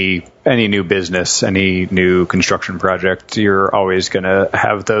any new business, any new construction project, you're always going to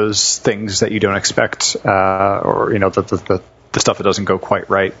have those things that you don't expect, or the stuff that doesn't go quite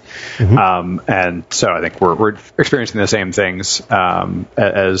right. And so I think we're experiencing the same things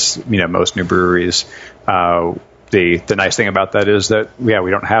as most new breweries. The nice thing about that is that we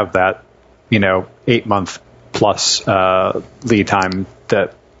don't have that 8-month plus lead time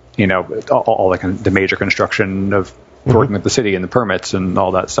that all the major construction of working with the city and the permits and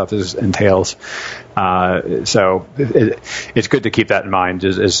all that stuff entails. So it's good to keep that in mind,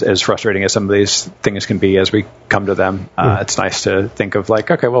 as frustrating as some of these things can be as we come to them. It's nice to think of like,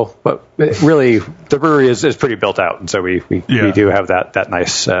 okay, well, but really the brewery is pretty built out. And so we do have that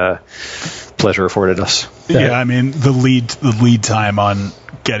nice pleasure afforded us. Yeah, I mean, the lead time on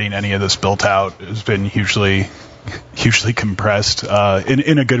getting any of this built out has been hugely compressed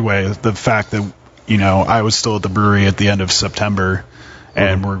in a good way. The fact that, I was still at the brewery at the end of September,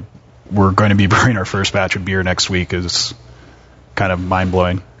 and we're going to be brewing our first batch of beer next week is kind of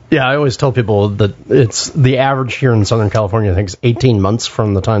mind-blowing. Yeah, I always tell people that it's the average here in Southern California, I think, is 18 months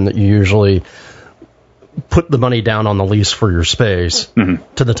from the time that you usually put the money down on the lease for your space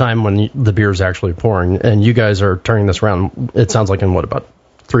to the time when the beer is actually pouring. And you guys are turning this around, it sounds like, in what, about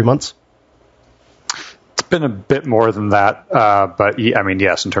 3 months? It's been a bit more than that, but I mean,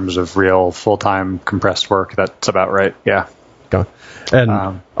 yes, in terms of real full-time compressed work, that's about right. Yeah. Okay. And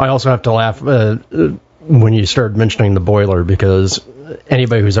I also have to laugh when you started mentioning the boiler, because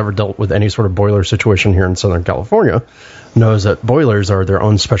anybody who's ever dealt with any sort of boiler situation here in Southern California knows that boilers are their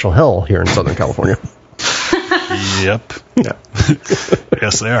own special hell here in Southern California. Yep. Yeah.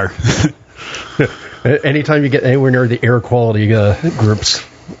 Yes, they are. Anytime you get anywhere near the air quality groups,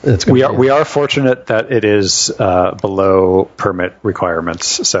 we are fortunate that it is below permit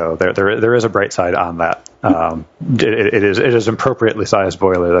requirements, so there is a bright side on that. It is an appropriately sized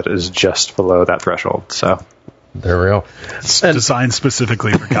boiler that is just below that threshold. So there we go. It's designed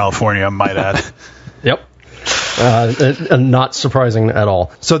specifically for California, I might add. Yep. Not surprising at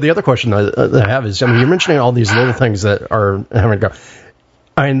all. So the other question I have is, you're mentioning all these little things that are having to go.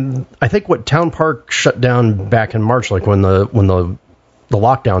 I think what Town Park shut down back in March, like when the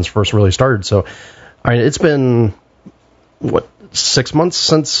lockdowns first really started. So, it's been, 6 months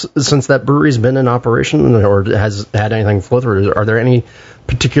since that brewery's been in operation, or has had anything flow through. Are there any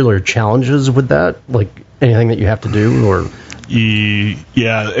particular challenges with that? Like anything that you have to do, or?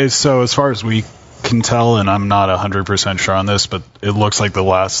 Yeah. So as far as we can tell, and I'm not 100% sure on this, but it looks like the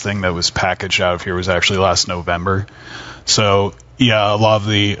last thing that was packaged out of here was actually last November. So, yeah, a lot of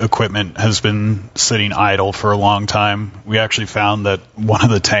the equipment has been sitting idle for a long time. We actually found that one of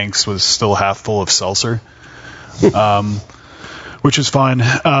the tanks was still half full of seltzer, which is fine.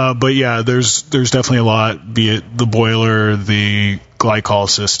 But yeah, there's definitely a lot, be it the boiler, the glycol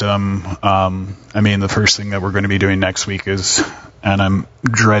system. The first thing that we're going to be doing next week is, and I'm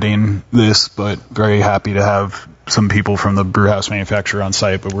dreading this, but very happy to have some people from the brewhouse manufacturer on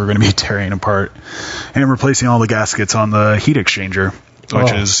site, but we're going to be tearing apart and replacing all the gaskets on the heat exchanger,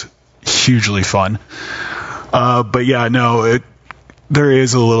 which is hugely fun. But yeah, no, there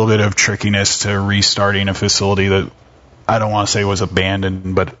is a little bit of trickiness to restarting a facility that I don't want to say was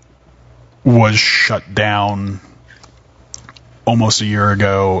abandoned, but was shut down almost a year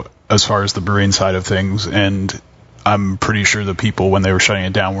ago as far as the brewing side of things. And I'm pretty sure the people, when they were shutting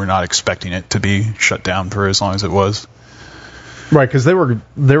it down, were not expecting it to be shut down for as long as it was. Right, because they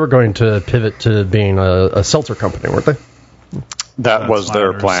were going to pivot to being a seltzer company, weren't they? That's was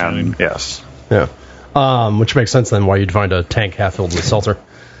their plan, yes. Yeah. Which makes sense then why you'd find a tank half filled with seltzer.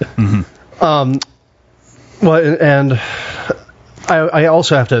 Mm-hmm. Well, and I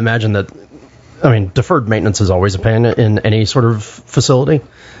also have to imagine that, deferred maintenance is always a pain in any sort of facility.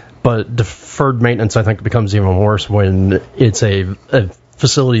 But deferred maintenance, I think, becomes even worse when it's a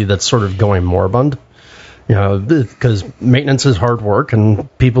facility that's sort of going moribund. Because maintenance is hard work,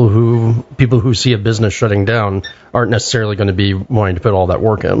 and people who see a business shutting down aren't necessarily going to be wanting to put all that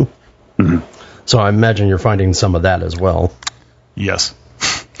work in. Mm-hmm. So I imagine you're finding some of that as well. Yes.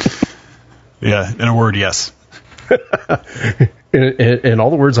 Yeah, in a word, yes. In all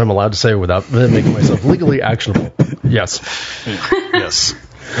the words I'm allowed to say without making myself legally actionable. Yes. Yes.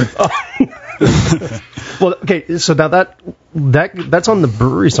 Well, okay, so now that's on the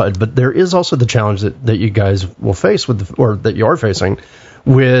brewery side, but there is also the challenge that you guys will face or that you are facing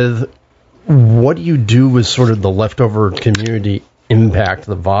with what do you do with sort of the leftover community impact,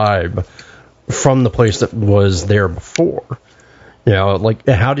 the vibe from the place that was there before. Like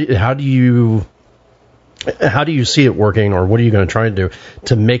how do you see it working, or what are you going to try to do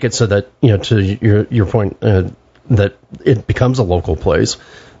to make it so that, to your point, that it becomes a local place,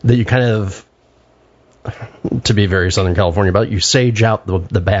 that you kind of, to be very Southern California about it, you sage out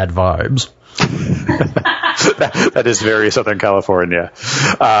the bad vibes. That is very Southern California.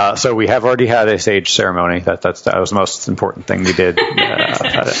 So we have already had a sage ceremony. That was the most important thing we did.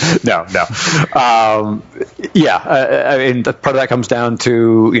 No. Yeah, I mean, part of that comes down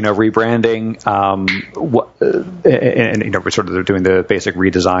to rebranding, and sort of doing the basic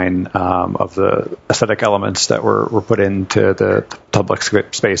redesign of the aesthetic elements that were put into the public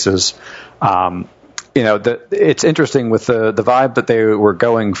spaces. It's interesting with the vibe that they were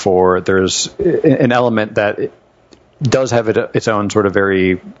going for. There's an element that does have its own sort of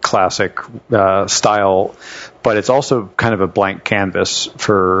very classic style, but it's also kind of a blank canvas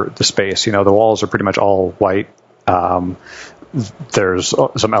for the space. The walls are pretty much all white. There's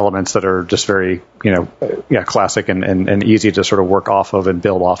some elements that are just very, classic and easy to sort of work off of and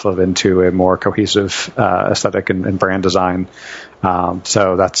build off of into a more cohesive aesthetic and brand design.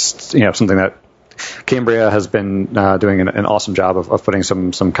 So that's, something that Cambria has been doing an awesome job of putting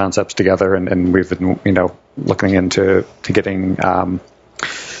some concepts together, and we've been looking into getting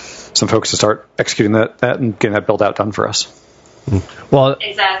some folks to start executing that and getting that build out done for us. Well,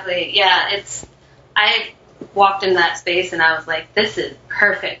 exactly, yeah. I walked in that space and I was like, this is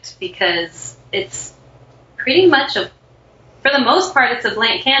perfect, because it's pretty much for the most part, it's a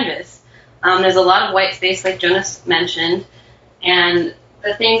blank canvas. There's a lot of white space, like Jonas mentioned, and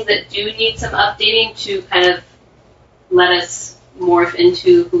the things that do need some updating to kind of let us morph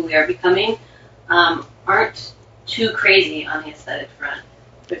into who we are becoming aren't too crazy on the aesthetic front.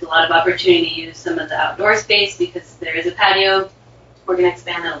 There's a lot of opportunity to use some of the outdoor space because there is a patio. We're going to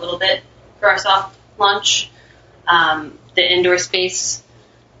expand that a little bit for our soft launch. The indoor space,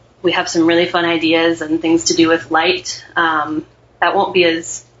 we have some really fun ideas and things to do with light. That won't be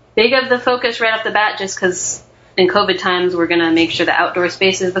as big of the focus right off the bat, just because in COVID times, we're going to make sure the outdoor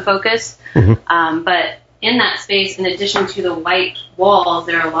space is the focus. Mm-hmm. But in that space, in addition to the white walls,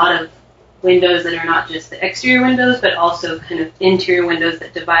 there are a lot of windows that are not just the exterior windows, but also kind of interior windows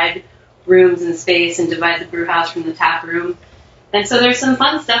that divide rooms and space and divide the brew house from the tap room. And so there's some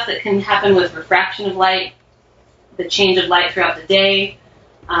fun stuff that can happen with refraction of light, the change of light throughout the day,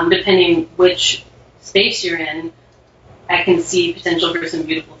 depending which space you're in. I can see potential for some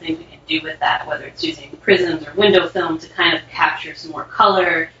beautiful things we can do with that, whether it's using prisms or window film to kind of capture some more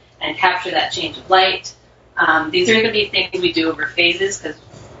color and capture that change of light. These are going to be things we do over phases because,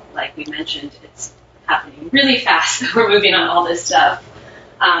 like we mentioned, it's happening really fast. We're moving on all this stuff.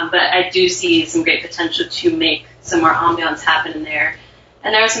 But I do see some great potential to make some more ambiance happen in there.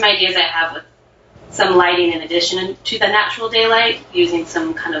 And there are some ideas I have with some lighting in addition to the natural daylight, using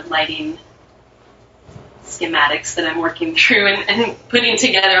some kind of lighting schematics that I'm working through and putting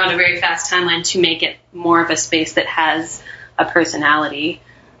together on a very fast timeline to make it more of a space that has a personality.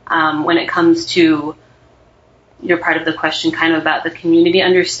 When it comes to your part of the question kind of about the community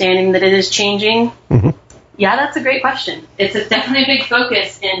understanding that it is changing, mm-hmm. Yeah, that's a great question. It's definitely a big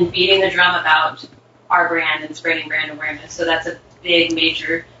focus in beating the drum about our brand and spreading brand awareness. So that's a big,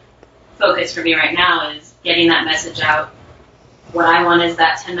 major focus for me right now, is getting that message out. What I want is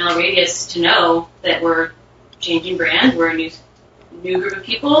that 10-mile radius to know that we're changing brand. We're a new group of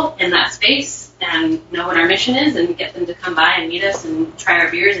people in that space and know what our mission is, and get them to come by and meet us and try our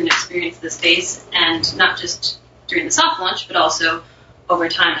beers and experience the space, and not just during the soft launch, but also over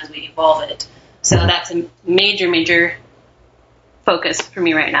time as we evolve it. So that's a major, major focus for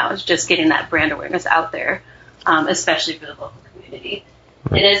me right now, is just getting that brand awareness out there, especially for the local community.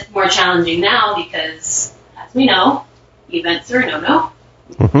 It is more challenging now because, as we know, events are a no-no.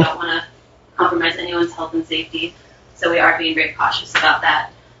 We don't want to compromise anyone's health and safety, so we are being very cautious about that.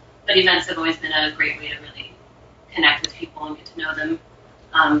 But events have always been a great way to really connect with people and get to know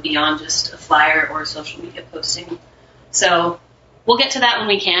them beyond just a flyer or social media posting. So we'll get to that when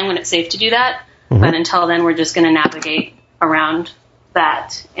we can, when it's safe to do that. Mm-hmm. But until then, we're just going to navigate around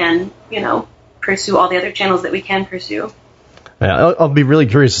that and, pursue all the other channels that we can pursue. Yeah, I'll be really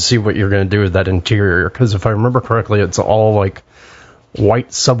curious to see what you're going to do with that interior, because if I remember correctly, it's all like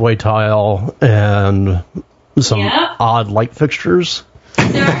white subway tile and some odd light fixtures.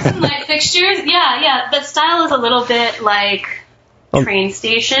 There are some light fixtures. Yeah. The style is a little bit like train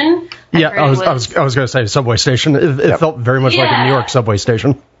station. I was going to say subway station. It felt very much like a New York subway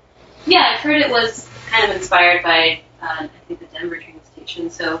station. Yeah, I've heard it was kind of inspired by, I think, the Denver train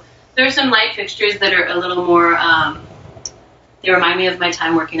station. So there are some light fixtures that are a little more, they remind me of my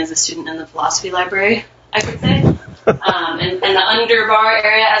time working as a student in the philosophy library, I could say. And the underbar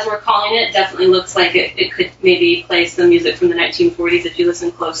area, as we're calling it, definitely looks like it could maybe play some music from the 1940s if you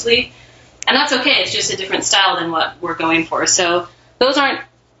listen closely. And that's okay. It's just a different style than what we're going for. So those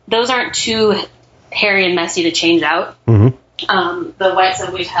aren't too hairy and messy to change out. Mm-hmm. The white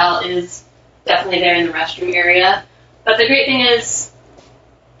subway tile is definitely there in the restroom area. But the great thing is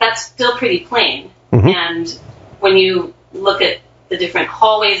that's still pretty plain. Mm-hmm. And when you look at the different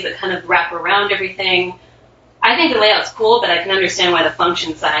hallways that kind of wrap around everything, I think the layout's cool, but I can understand why the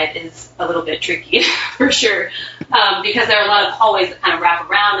function side is a little bit tricky, for sure, because there are a lot of hallways that kind of wrap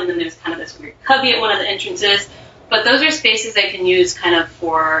around, and then there's kind of this weird cubby at one of the entrances. But those are spaces they can use kind of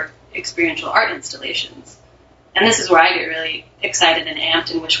for experiential art installations. And this is where I get really excited and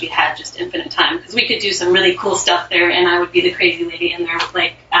amped and wish we had just infinite time, because we could do some really cool stuff there, and I would be the crazy lady in there,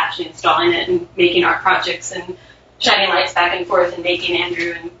 like, actually installing it and making art projects and shining lights back and forth and making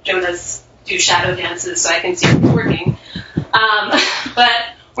Andrew and Jonas do shadow dances so I can see what's working. But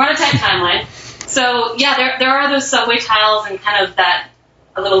we're on a tight timeline. So, yeah, there are those subway tiles and kind of that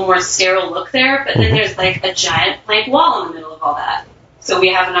a little more sterile look there, but then there's like a giant blank wall in the middle of all that. So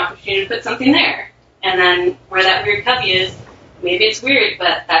we have an opportunity to put something there. And then where that weird cubby is, maybe it's weird,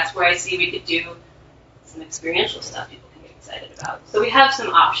 but that's where I see we could do some experiential stuff people can get excited about. So we have some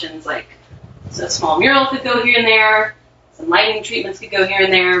options, like so a small mural could go here and there, some lighting treatments could go here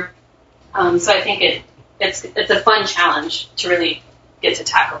and there. So I think it's a fun challenge to really get to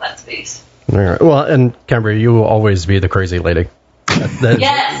tackle that space. All right. Well, and Cambria, you will always be the crazy lady.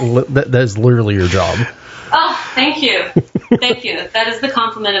 Yes. That is literally your job. Oh, thank you. Thank you. That is the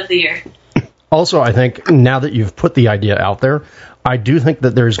compliment of the year. Also, I think now that you've put the idea out there, I do think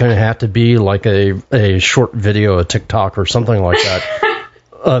that there's going to have to be like a short video, a TikTok or something like that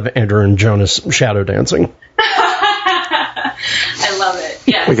of Andrew and Jonas shadow dancing. I love it.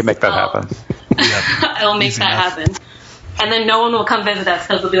 Yes. We can make that happen. I will make that happen. And then no one will come visit us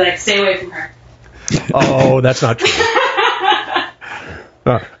because they'll be like, stay away from her. Oh, that's not true.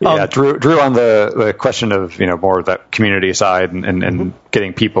 Drew on the question of, more of that community side and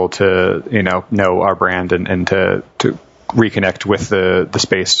getting people to, know our brand and to reconnect with the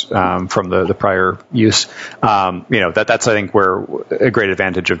space from the prior use. That's, I think, where a great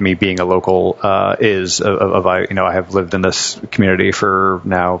advantage of me being a local is I have lived in this community for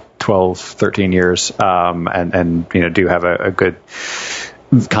now 12, 13 years and do have a good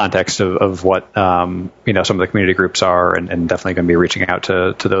context of what some of the community groups are and definitely going to be reaching out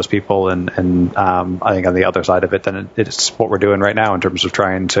to those people and I think on the other side of it then it's what we're doing right now in terms of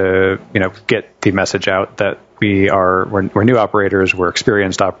trying to get the message out that we're new operators, we're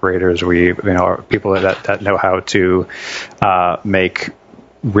experienced operators, we are people that know how to make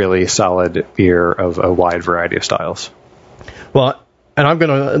really solid beer of a wide variety of styles. Well, and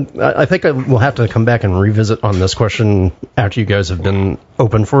I think I will have to come back and revisit on this question after you guys have been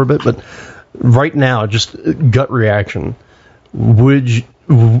open for a bit, but right now, just gut reaction,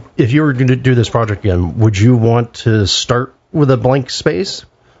 if you were going to do this project again, would you want to start with a blank space,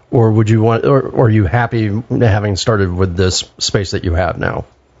 or would you want, or are you happy having started with this space that you have now?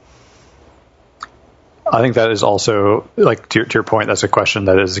 I think that is also, like, to your point, that's a question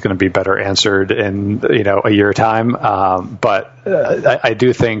that is going to be better answered in, a year time. But I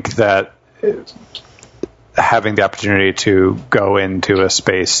do think that having the opportunity to go into a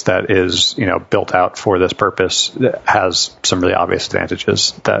space that is, built out for this purpose has some really obvious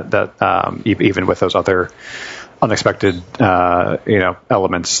advantages that even with those other unexpected,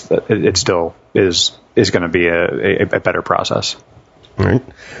 elements, it still is going to be a better process. All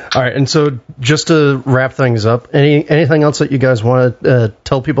right. And so just to wrap things up, anything else that you guys want to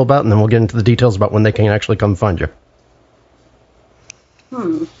tell people about, and then we'll get into the details about when they can actually come find you.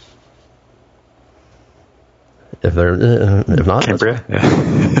 If not, Cambria.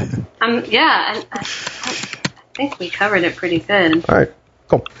 I think we covered it pretty good. All right.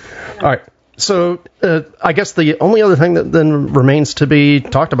 Cool. All right. So I guess the only other thing that then remains to be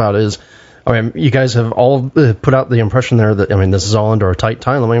talked about is, you guys have all put out the impression there that, this is all under a tight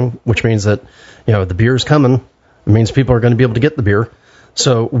timeline, which means that, the beer's coming. It means people are going to be able to get the beer.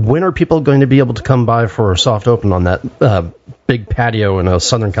 So when are people going to be able to come by for a soft open on that big patio in a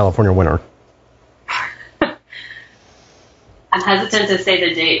Southern California winter? I'm hesitant to say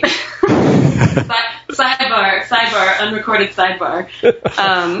the date. Sidebar, unrecorded sidebar.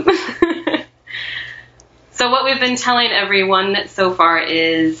 So what we've been telling everyone so far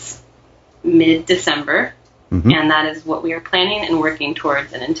is mid-December, and that is what we are planning and working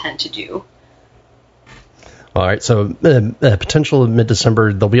towards and intend to do. All right, so potential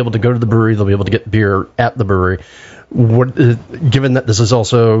mid-December, they'll be able to go to the brewery, they'll be able to get beer at the brewery. Given that this is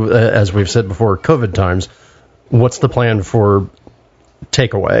also, as we've said before, COVID times, what's the plan for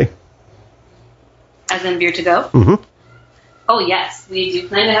takeaway? As in beer to go? Mm-hmm. Oh, yes, we do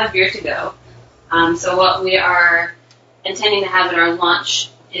plan to have beer to go. So what we are intending to have at our launch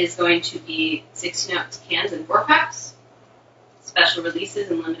is going to be 16-ounce cans and 4-packs, special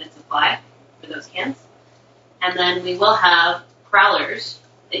releases and limited supply for those cans. And then we will have growlers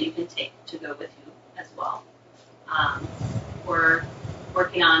that you can take to go with you as well. We're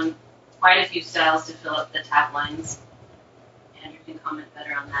working on quite a few styles to fill up the tap lines. Andrew can comment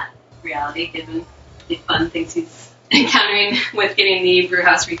better on that reality, given the fun things he's encountering with getting the brew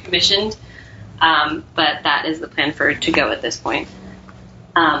house recommissioned. But that is the plan for to go at this point.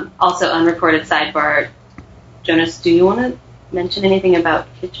 Also, unrecorded sidebar. Jonas, do you want to mention anything about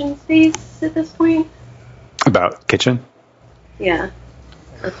kitchen space at this point? About kitchen? Yeah.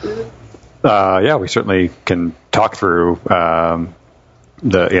 Or food? Yeah, we certainly can talk through that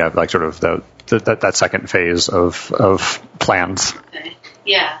second phase of plans. Okay.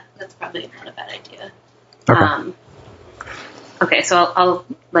 Yeah, that's probably not a bad idea. Okay. Okay, so I'll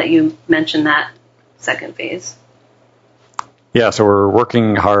let you mention that second phase. Yeah, so we're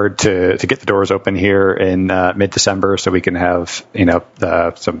working hard to get the doors open here in mid-December, so we can have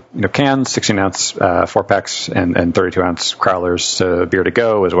some cans, 16-ounce 4-packs, and 32-ounce crowlers beer to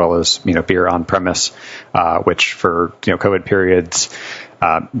go, as well as beer on premise, which for COVID periods,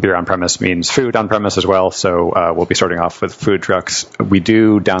 beer on premise means food on premise as well. So we'll be starting off with food trucks. We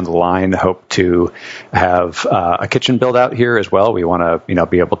do down the line hope to have a kitchen build out here as well. We want to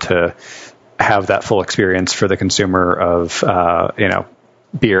be able to have that full experience for the consumer of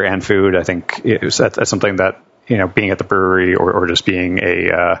beer and food. I think that's something that being at the brewery or just being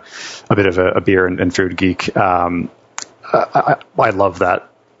a bit of a beer and food geek, I love that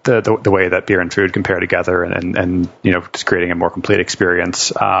the way that beer and food compare together and just creating a more complete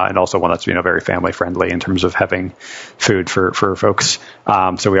experience, and also one that's very family friendly in terms of having food for folks.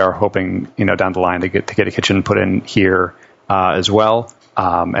 So we are hoping down the line to get a kitchen put in here as well.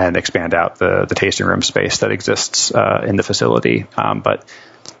 And expand out the tasting room space that exists in the facility. But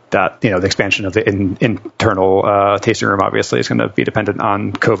that, the expansion of the internal tasting room obviously is going to be dependent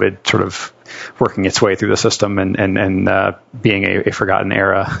on COVID sort of working its way through the system and being a forgotten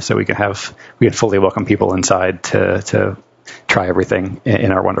era, so we can fully welcome people inside to try everything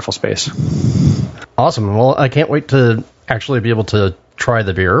in our wonderful space. Awesome. Well, I can't wait to actually be able to try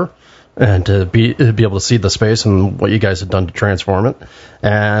the beer and to be able to see the space and what you guys have done to transform it.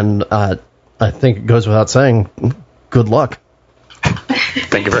 And I think it goes without saying, good luck.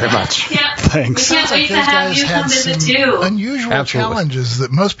 Thank you very much. Yeah. Thanks. We can't wait to have you come visit too. Unusual Absolutely. challenges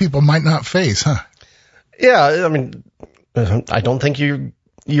that most people might not face, huh? Yeah, I mean, I don't think you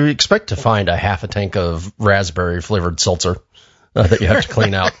expect to find a half a tank of raspberry flavored seltzer that you have to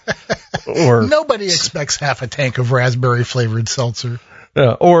clean out. Or Nobody expects half a tank of raspberry flavored seltzer.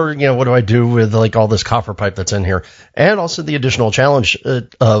 Or, what do I do with all this copper pipe that's in here? And also the additional challenge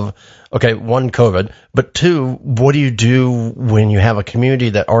of, okay, one, COVID, but two, what do you do when you have a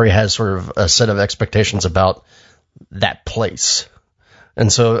community that already has sort of a set of expectations about that place?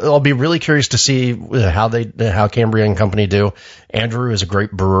 And so I'll be really curious to see how Cambria and Company do. Andrew is a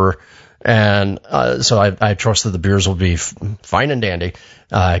great brewer. And so I trust that the beers will be fine and dandy.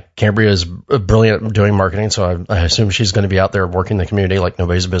 Cambria is brilliant at doing marketing, so I assume she's going to be out there working the community like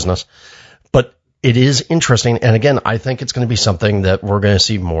nobody's business. But it is interesting, and again, I think it's going to be something that we're going to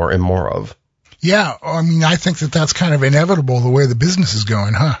see more and more of. Yeah, I mean, I think that's kind of inevitable the way the business is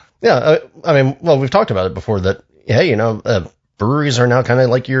going, huh? Yeah, we've talked about it before that, hey, breweries are now kind of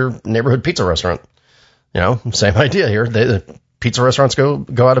like your neighborhood pizza restaurant. Same idea here. The pizza restaurants go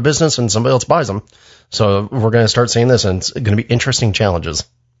out of business and somebody else buys them. So we're going to start seeing this, and it's going to be interesting challenges.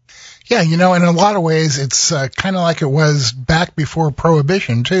 Yeah, in a lot of ways, it's kind of like it was back before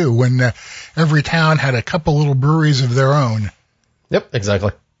Prohibition, too, when every town had a couple little breweries of their own. Yep,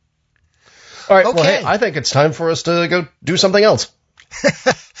 exactly. All right, Okay. Well, hey, I think it's time for us to go do something else.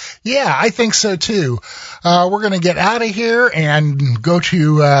 Yeah, I think so, too. We're going to get out of here and go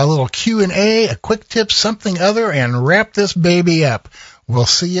to a little Q&A, a quick tip, something other, and wrap this baby up. We'll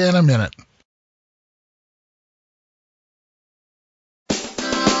see you in a minute.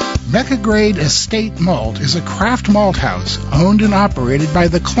 Mechagrade Estate Malt is a craft malt house owned and operated by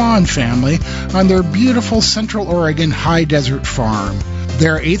the Klon family on their beautiful Central Oregon high desert farm.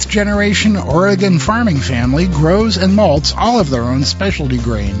 Their 8th-generation Oregon farming family grows and malts all of their own specialty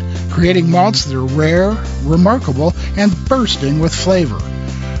grain, creating malts that are rare, remarkable, and bursting with flavor.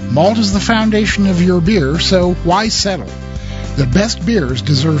 Malt is the foundation of your beer, so why settle? The best beers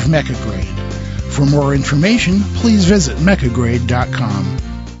deserve Mechagrade. For more information, please visit mechagrade.com.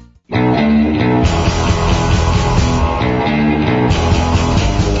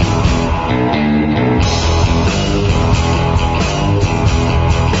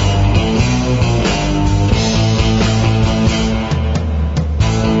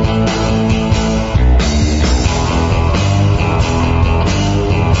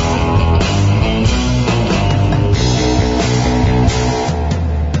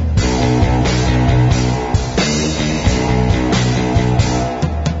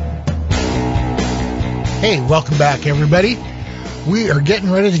 Hey, welcome back, everybody. We are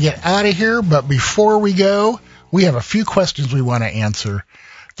getting ready to get out of here, but before we go, we have a few questions we want to answer.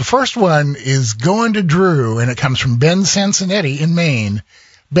 The first one is going to Drew, and it comes from Ben Sansonetti in Maine.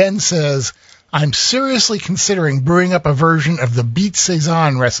 Ben says, I'm seriously considering brewing up a version of the beet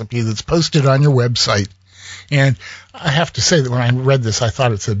saison recipe that's posted on your website. And I have to say that when I read this, I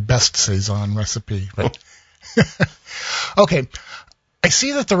thought it said best saison recipe. But okay. I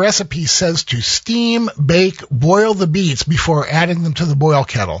see that the recipe says to steam, bake, boil the beets before adding them to the boil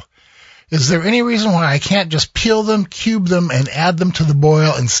kettle. Is there any reason why I can't just peel them, cube them, and add them to the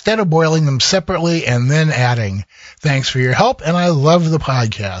boil instead of boiling them separately and then adding? Thanks for your help, and I love the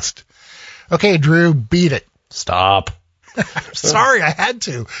podcast. Okay, Drew, beat it. Stop. Sorry, I had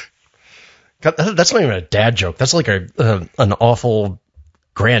to. God, that's not even a dad joke. That's like an awful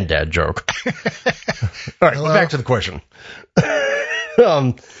granddad joke. All right, back to the question.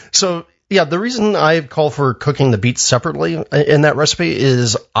 So yeah, the reason I call for cooking the beets separately in that recipe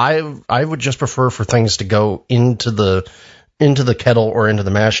is I would just prefer for things to go into the kettle or into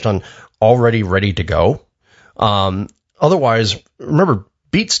the mash tun already ready to go. Otherwise, remember,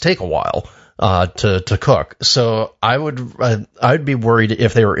 beets take a while to cook. So I would be worried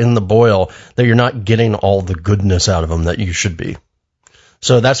if they were in the boil that you're not getting all the goodness out of them that you should be.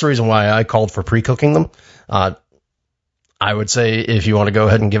 So that's the reason why I called for pre-cooking them. I would say if you want to go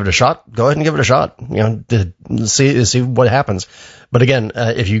ahead and give it a shot, go ahead and give it a shot. You know, see what happens. But again,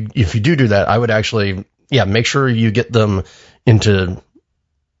 if you do that, I would actually, make sure you get them into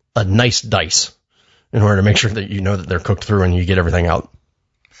a nice dice in order to make sure that you know that they're cooked through and you get everything out.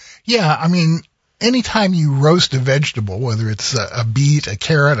 Yeah, I mean, anytime you roast a vegetable, whether it's a beet, a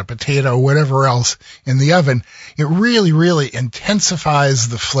carrot, a potato, whatever else in the oven, it really, really intensifies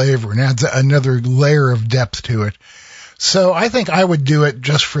the flavor and adds another layer of depth to it. So I think I would do it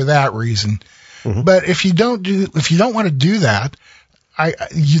just for that reason. Mm-hmm. But if you don't want to do that,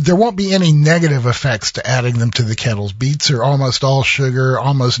 there won't be any negative effects to adding them to the kettles. Beets are almost all sugar,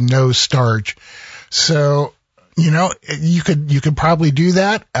 almost no starch. So, you could probably do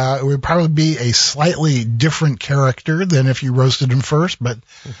that. It would probably be a slightly different character than if you roasted them first, but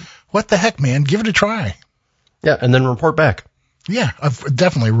what the heck, man, give it a try. Yeah. And then report back. Yeah,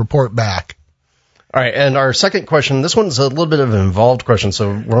 definitely report back. All right, and our second question, this one's a little bit of an involved question, so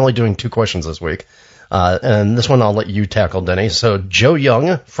we're only doing 2 questions this week. And this one I'll let you tackle, Denny. So Joe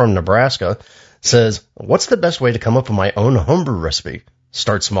Young from Nebraska says, what's the best way to come up with my own homebrew recipe?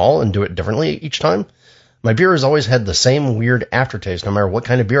 Start small and do it differently each time? My beer has always had the same weird aftertaste no matter what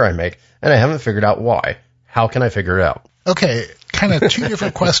kind of beer I make, and I haven't figured out why. How can I figure it out? Okay, kind of 2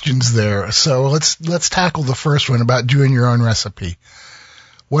 different questions there. So let's tackle the first one about doing your own recipe.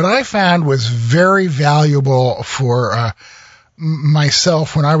 What I found was very valuable for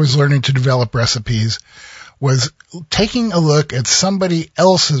myself when I was learning to develop recipes was taking a look at somebody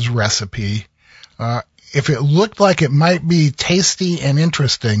else's recipe. If it looked like it might be tasty and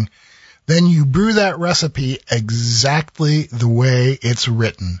interesting, then you brew that recipe exactly the way it's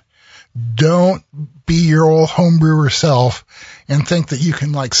written. Don't be your old homebrewer self and think that you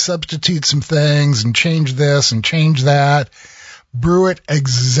can substitute some things and change this and change that. Brew it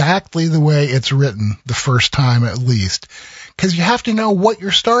exactly the way it's written the first time at least. Because you have to know what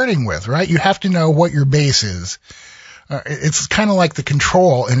you're starting with, right? You have to know what your base is. It's kind of like the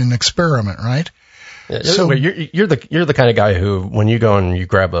control in an experiment, right? Yeah, so you're the kind of guy who, when you go and you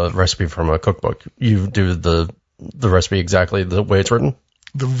grab a recipe from a cookbook, you do the recipe exactly the way it's written?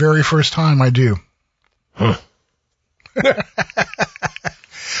 The very first time I do. Huh.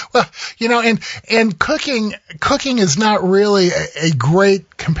 Well, and cooking is not really a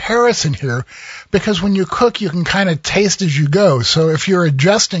great comparison here because when you cook, you can kind of taste as you go. So if you're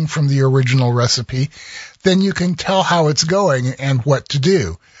adjusting from the original recipe, then you can tell how it's going and what to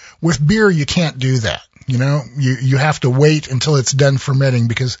do. With beer, you can't do that. You have to wait until it's done fermenting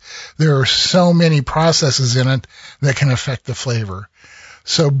because there are so many processes in it that can affect the flavor.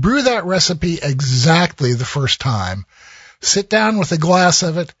 So brew that recipe exactly the first time. Sit down with a glass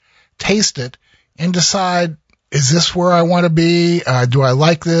of it, taste it, and decide, is this where I want to be? Do I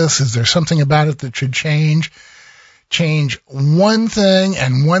like this? Is there something about it that should change? Change one thing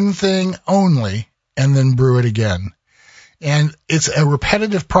and one thing only, and then brew it again. And it's a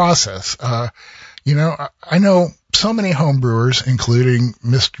repetitive process. I know so many home brewers, including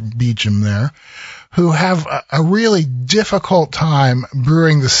Mr. Beecham there, who have a really difficult time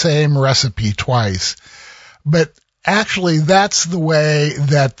brewing the same recipe twice. But actually, that's the way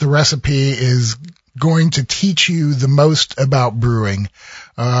that the recipe is going to teach you the most about brewing.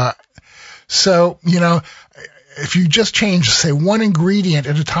 So, if you just change, say, one ingredient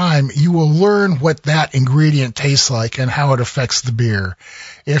at a time, you will learn what that ingredient tastes like and how it affects the beer.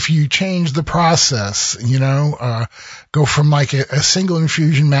 If you change the process, go from like a single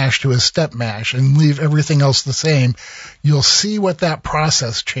infusion mash to a step mash and leave everything else the same, you'll see what that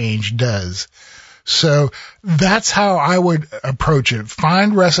process change does. So that's how I would approach it.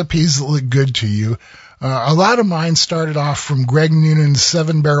 Find recipes that look good to you. A lot of mine started off from Greg Noonan's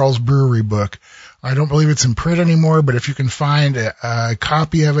 7 Barrels Brewery book. I don't believe it's in print anymore, but if you can find a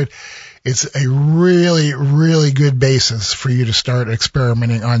copy of it, it's a really, really good basis for you to start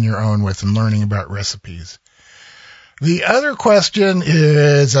experimenting on your own with and learning about recipes. The other question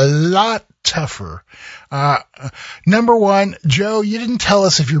is a lot tougher. Number one, Joe, you didn't tell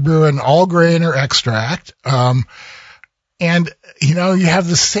us if you're brewing all grain or extract. And, you have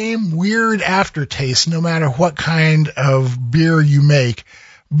the same weird aftertaste no matter what kind of beer you make,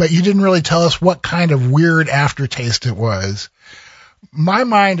 but you didn't really tell us what kind of weird aftertaste it was. My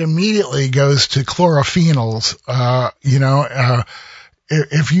mind immediately goes to chlorophenols.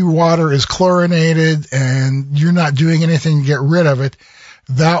 If your water is chlorinated and you're not doing anything to get rid of it,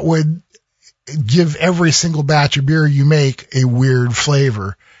 that would give every single batch of beer you make a weird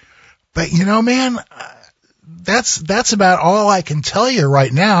flavor. But man, that's about all I can tell you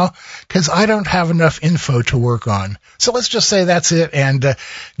right now because I don't have enough info to work on. So let's just say that's it. And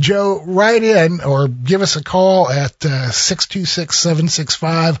Joe, write in or give us a call at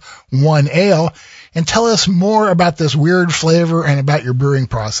 626-765-1ALE and tell us more about this weird flavor and about your brewing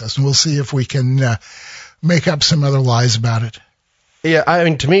process. And we'll see if we can make up some other lies about it. Yeah, I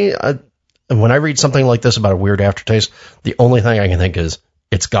mean, to me, when I read something like this about a weird aftertaste, the only thing I can think is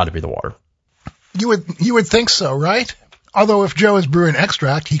it's got to be the water. You would think so, right? Although if Joe is brewing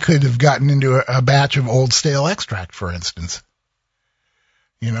extract, he could have gotten into a batch of old stale extract, for instance.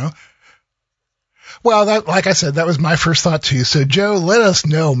 Well, like I said, that was my first thought too. So Joe, let us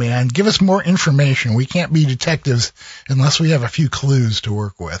know, man. Give us more information. We can't be detectives unless we have a few clues to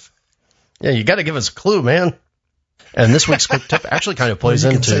work with. Yeah, you got to give us a clue, man. And this week's quick tip actually kind of plays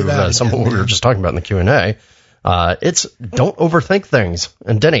into some of what we were just talking about in the Q&A. It's don't overthink things.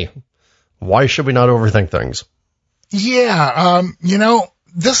 And Denny, why should we not overthink things? Yeah,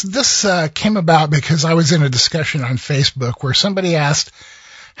 this came about because I was in a discussion on Facebook where somebody asked,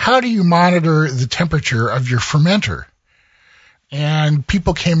 how do you monitor the temperature of your fermenter? And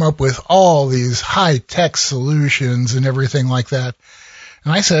people came up with all these high-tech solutions and everything like that.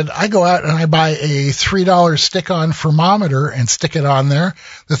 And I said, I go out and I buy a $3 stick-on thermometer and stick it on there.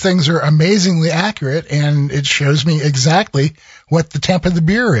 The things are amazingly accurate, and it shows me exactly what the temp of the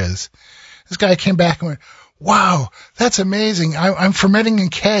beer is. This guy came back and went, wow, that's amazing. I'm fermenting in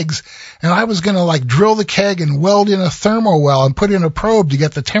kegs, and I was going to drill the keg and weld in a thermo well and put in a probe to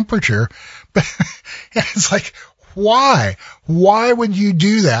get the temperature. But it's like, why? Why would you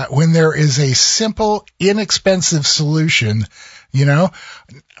do that when there is a simple, inexpensive solution?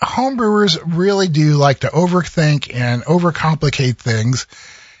 Homebrewers really do like to overthink and overcomplicate things.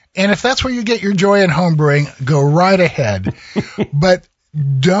 And if that's where you get your joy in homebrewing, go right ahead. But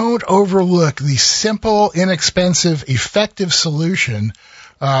don't overlook the simple, inexpensive, effective solution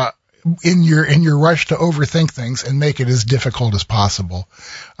in your rush to overthink things and make it as difficult as possible.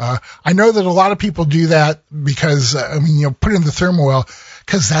 I know that a lot of people do that because, put in the thermo well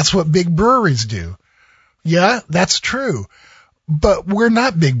because that's what big breweries do. Yeah, that's true. But we're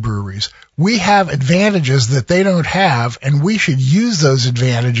not big breweries. We have advantages that they don't have, and we should use those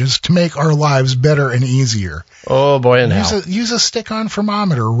advantages to make our lives better and easier. Oh, boy, and how. Use a stick-on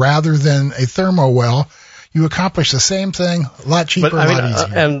thermometer rather than a thermo well. You accomplish the same thing, a lot cheaper, a lot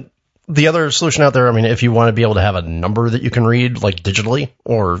easier. And the other solution out there, if you want to be able to have a number that you can read, digitally,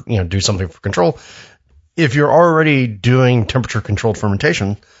 or, do something for control, if you're already doing temperature-controlled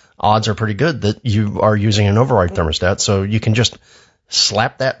fermentation, odds are pretty good that you are using an override thermostat, so you can just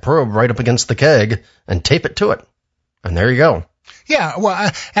slap that probe right up against the keg and tape it to it. And there you go. Yeah,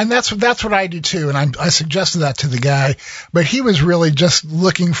 well, and that's what I do too, and I suggested that to the guy, but he was really just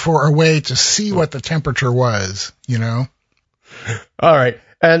looking for a way to see what the temperature was, All right.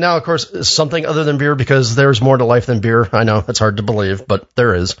 And now, of course, something other than beer, because there's more to life than beer. I know, it's hard to believe, but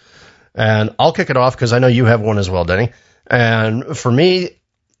there is. And I'll kick it off because I know you have one as well, Denny. And for me,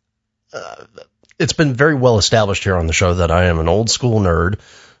 it's been very well established here on the show that I am an old school nerd,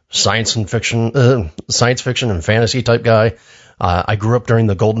 science fiction and fantasy type guy. I grew up during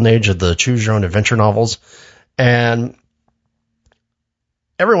the golden age of the choose your own adventure novels, and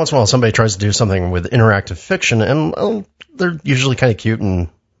every once in a while somebody tries to do something with interactive fiction, and they're usually kind of cute and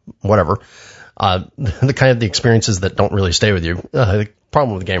whatever. The kind of the experiences that don't really stay with you. The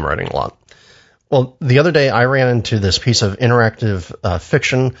problem with game writing a lot. Well, the other day I ran into this piece of interactive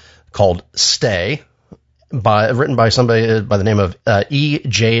fiction called Stay, written by somebody by the name of E.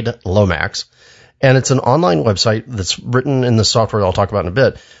 Jade Lomax. And it's an online website that's written in the software I'll talk about in a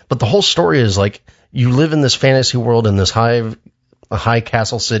bit. But the whole story is like you live in this fantasy world in this high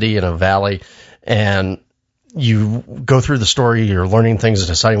castle city in a valley, and you go through the story, you're learning things and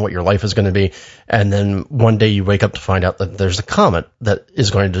deciding what your life is going to be. And then one day you wake up to find out that there's a comet that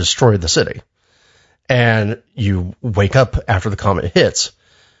is going to destroy the city. And you wake up after the comet hits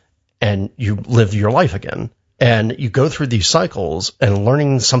and you live your life again. And you go through these cycles and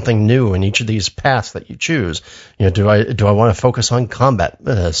learning something new in each of these paths that you choose. You know, do I want to focus on combat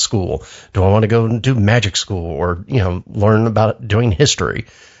school? Do I want to go and do magic school, or, you know, learn about doing history?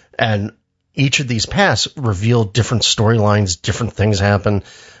 And each of these paths reveal different storylines, different things happen.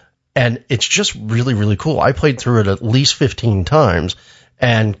 And it's just really, really cool. I played through it at least 15 times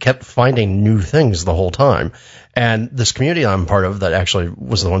and kept finding new things the whole time. And this community I'm part of that actually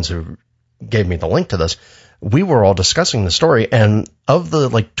was the ones who gave me the link to this, we were all discussing the story, and of the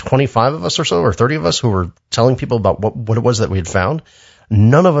like 25 of us or so, or 30 of us who were telling people about what it was that we had found,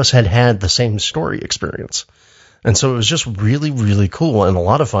 none of us had the same story experience. And so it was just really, really cool and a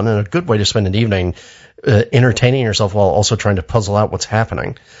lot of fun, and a good way to spend an evening entertaining yourself while also trying to puzzle out what's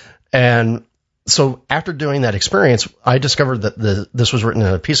happening. And so after doing that experience, I discovered that this was written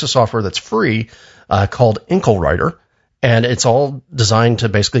in a piece of software that's free called Inklewriter. And it's all designed to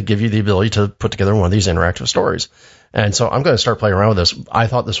basically give you the ability to put together one of these interactive stories. And so I'm going to start playing around with this. I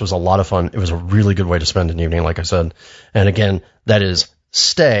thought this was a lot of fun. It was a really good way to spend an evening, like I said. And again, that is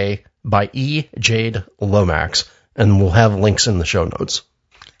Stay by E. Jade Lomax. And we'll have links in the show notes.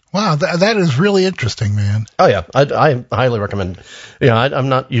 Wow, that is really interesting, man. Oh, yeah. I highly recommend. You know, I'm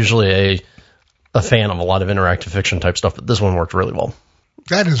not usually a fan of a lot of interactive fiction type stuff, but this one worked really well.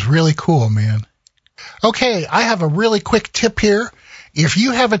 That is really cool, man. Okay, I have a really quick tip here. If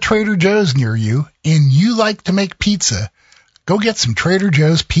you have a Trader Joe's near you and you like to make pizza, go get some Trader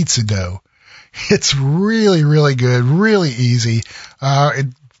Joe's pizza dough. It's really, really good, really easy.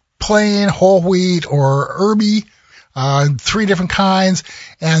 Plain, whole wheat, or herby, 3 different kinds.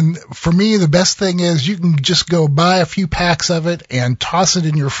 And for me, the best thing is you can just go buy a few packs of it and toss it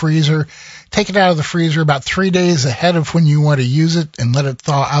in your freezer. Take it out of the freezer about 3 days ahead of when you want to use it and let it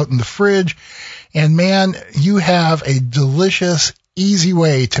thaw out in the fridge. And man, you have a delicious, easy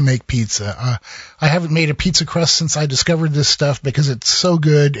way to make pizza. I haven't made a pizza crust since I discovered this stuff because it's so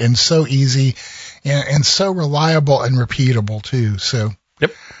good and so easy and so reliable and repeatable too. So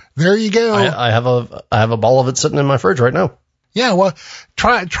yep, there you go. I have a ball of it sitting in my fridge right now. Yeah, well,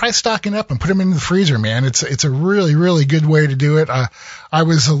 try stocking up and put them in the freezer, man. It's a really, really good way to do it. I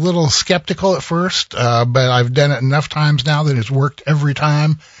was a little skeptical at first, but I've done it enough times now that it's worked every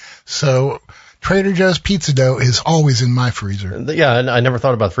time. So Trader Joe's pizza dough is always in my freezer. Yeah, and I never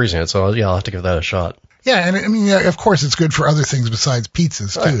thought about freezing it, so yeah, I'll have to give that a shot. Yeah, and I mean, of course, it's good for other things besides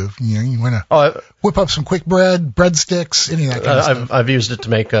pizzas too. Right. You know, you want to whip up some quick breadsticks, any of that kind of stuff. I've used it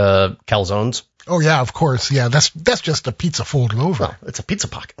to make calzones. Oh yeah, of course. Yeah, that's just a pizza folded over. Well, it's a pizza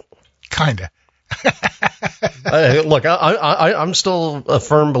pocket. Kinda. Look, I'm still a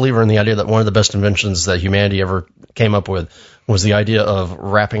firm believer in the idea that one of the best inventions that humanity ever came up with was the idea of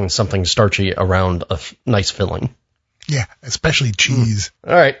wrapping something starchy around a nice filling. Yeah, especially cheese.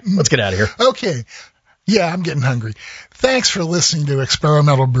 All right, let's get out of here. Okay. Yeah, I'm getting hungry. Thanks for listening to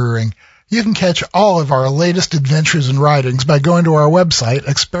Experimental Brewing. You can catch all of our latest adventures and writings by going to our website,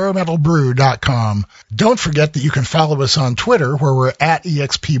 experimentalbrew.com. Don't forget that you can follow us on Twitter, where we're at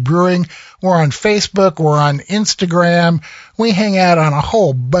EXP Brewing. We're on Facebook. We're on Instagram. We hang out on a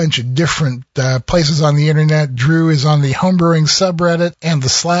whole bunch of different places on the internet. Drew is on the Homebrewing subreddit and the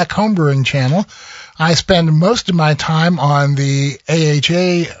Slack Homebrewing channel. I spend most of my time on the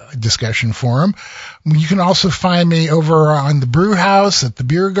AHA discussion forum. You can also find me over on the Brew House at the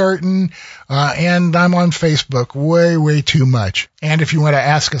Beer Garden, and I'm on Facebook way too much. And if you want to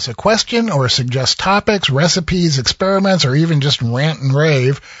ask us a question or suggest topics, recipes, experiments, or even just rant and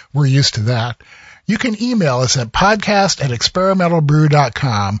rave, we're used to that. You can email us at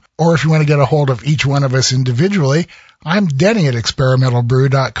podcast@experimentalbrew.com, or if you want to get a hold of each one of us individually, I'm Denny at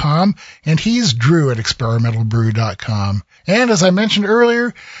experimentalbrew.com, and he's Drew at experimentalbrew.com. And as I mentioned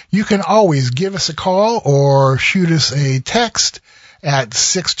earlier, you can always give us a call or shoot us a text at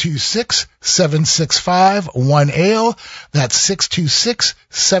 626-765-1ALE. That's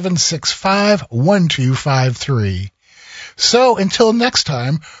 626-765-1253. So until next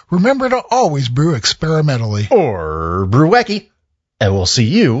time, remember to always brew experimentally. Or brew wacky. And we'll see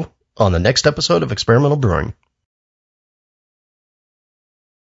you on the next episode of Experimental Brewing.